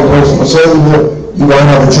 your Lord and personal Savior. You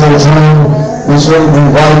don't have a church home. We certainly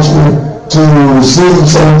invite you to receive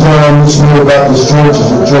St. John Missionary Baptist Church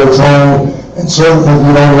as your church home. And certainly if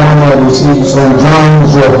you don't want to receive St. John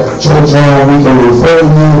as your church home, we can refer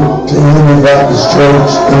you to any Baptist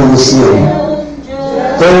church in the city.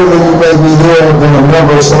 Thirdly, you may be here, been a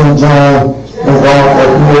member of St. John, been gone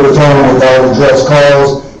for a period of time without a just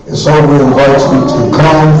cause. And so we invite you to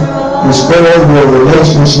come, restore your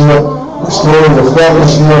relationship, restore your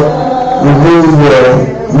fellowship, renew your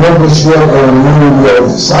membership, and renew your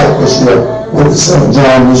discipleship with the St.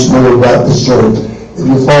 John Missionary Baptist Church. If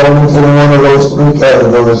you fall into one of those three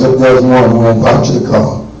categories, if there's one, we invite you to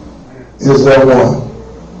come. Is there one?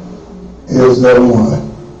 Is there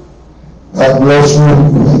one? God bless you.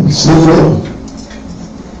 You may be seated.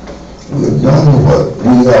 We've done what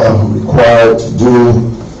we are required to do.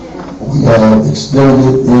 We have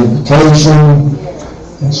extended the invitation,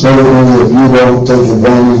 and certainly if you don't take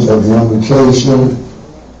advantage of the invitation,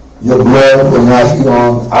 your blood will not be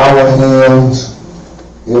on our hands,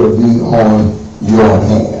 it will be on your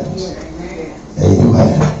hands.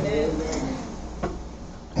 Amen.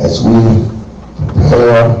 As we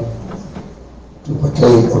prepare to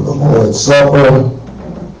partake of the Lord's Supper,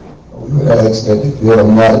 we would ask that if you have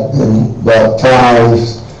not been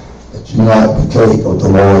baptized, that you not partake of the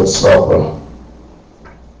Lord's Supper.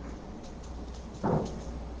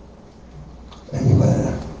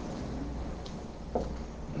 Amen.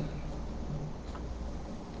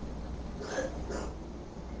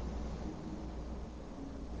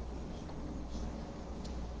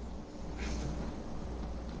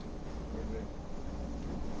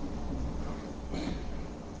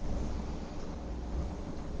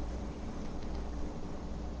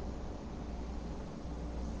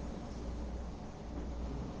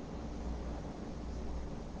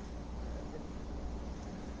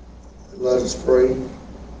 Let us pray.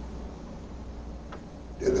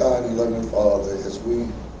 Dear God and loving Father, as we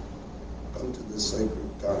come to this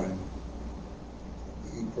sacred time,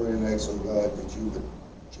 we pray and ask, oh God, that you would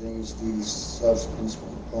change these substances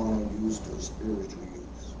from carnal use to spiritual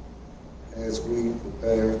use. As we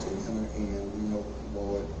prepare to enter in, we know,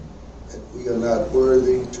 Lord, that we are not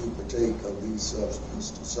worthy to partake of these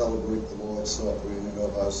substances, to celebrate the Lord's Supper in and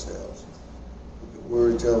of ourselves. But the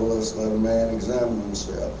Word tells us, let a man examine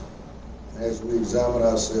himself. As we examine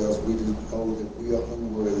ourselves, we do know that we are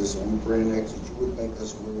unworthy, so we pray next that you would make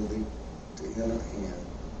us worthy to enter in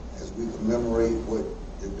as we commemorate what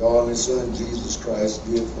your darling Son, Jesus Christ,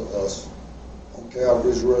 did for us on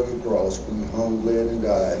Calvary's rugged cross when he hung, bled, and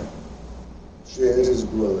died, shed his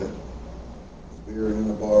blood, was buried in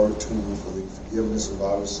a borrowed tomb for the forgiveness of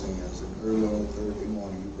our sins, and early on the third day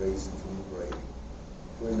morning you raised him from the grave.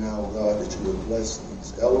 Pray now, God, that you would bless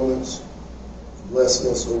these elements, and bless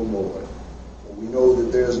us, O Lord. We know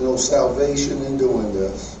that there is no salvation in doing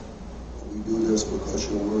this. But we do this because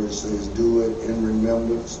your word says, do it in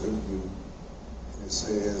remembrance of you. And it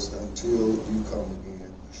says, until you come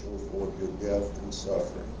again, show forth your death and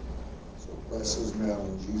suffering. So bless us now.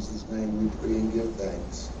 In Jesus' name we pray and give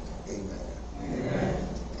thanks. Amen. Amen.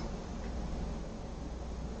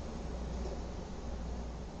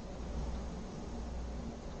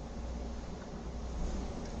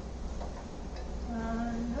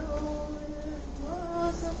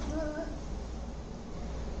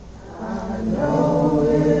 I know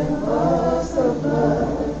it was the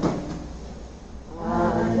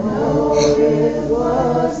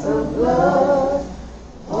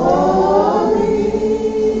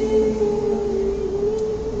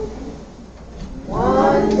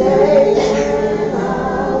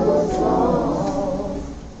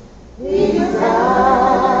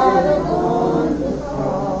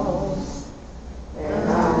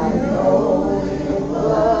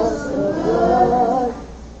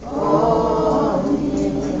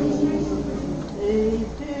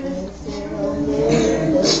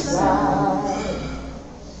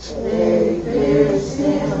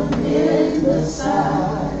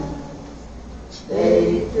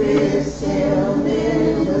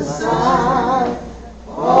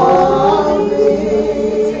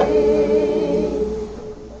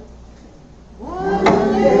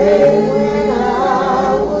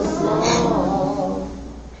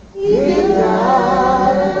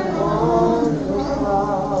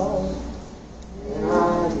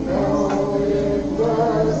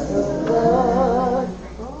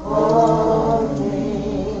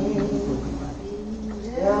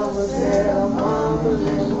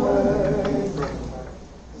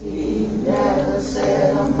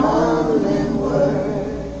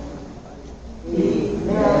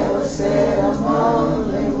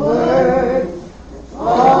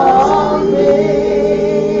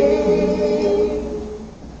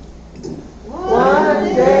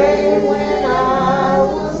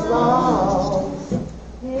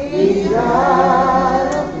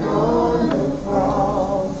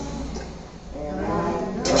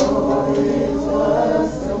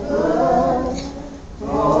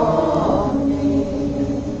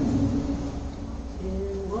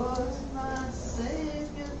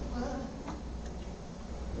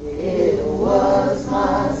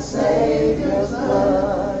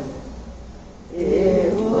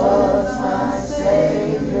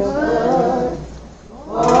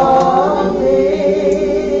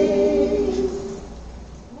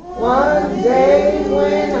days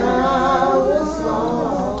when I was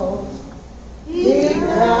lost, He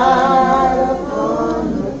died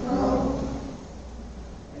upon the cross.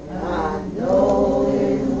 And I know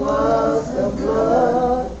it was the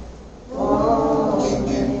blood for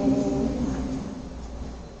me.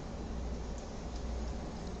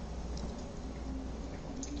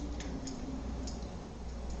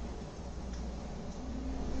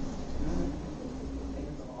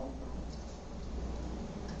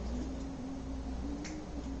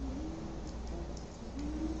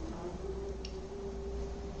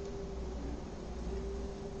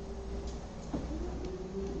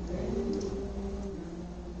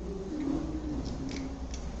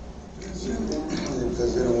 If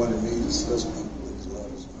there's anyone that needs assistance, please let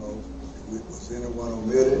us know. Was anyone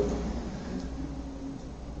omitted?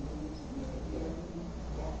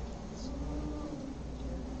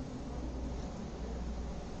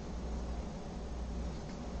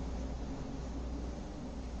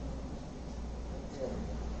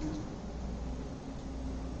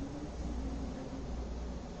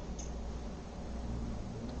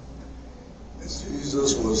 As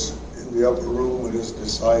Jesus was in the upper room with his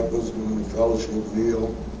disciples during the fellowship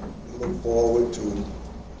meal, we look forward to the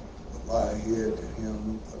lie here to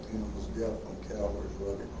him of him was death on Calvary's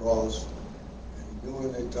rugged cross. And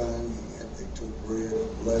during that time, they took bread,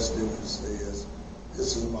 blessed it, and says,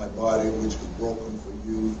 "This is my body which is broken for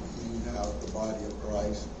you. Eat now the body of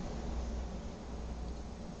Christ."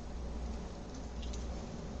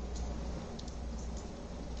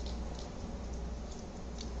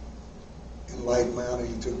 In like manner,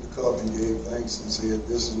 he took the cup and gave thanks and said,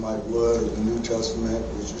 "This is my blood of the New Testament,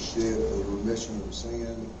 which is shed for the remission of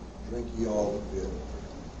sin. Drink ye all of it."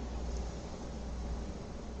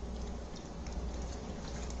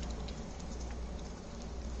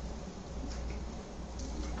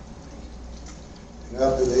 And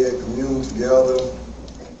after they had communed together,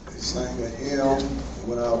 they sang a hymn and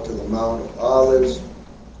went out to the Mount of Olives.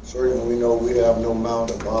 Certainly we know we have no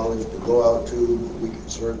Mount of Olives to go out to, but we can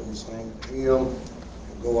certainly sing a hymn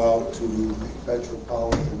and go out to the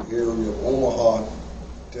metropolitan area of Omaha,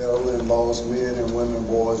 telling lost men and women,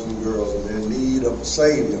 boys and girls of their need of a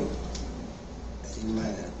Savior.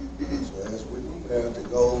 Amen. So as we prepare to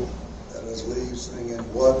go, let us leave singing,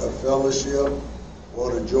 "What a fellowship,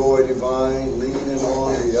 what a joy divine, leaning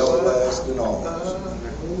on the everlasting arms."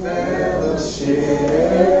 Fellowship.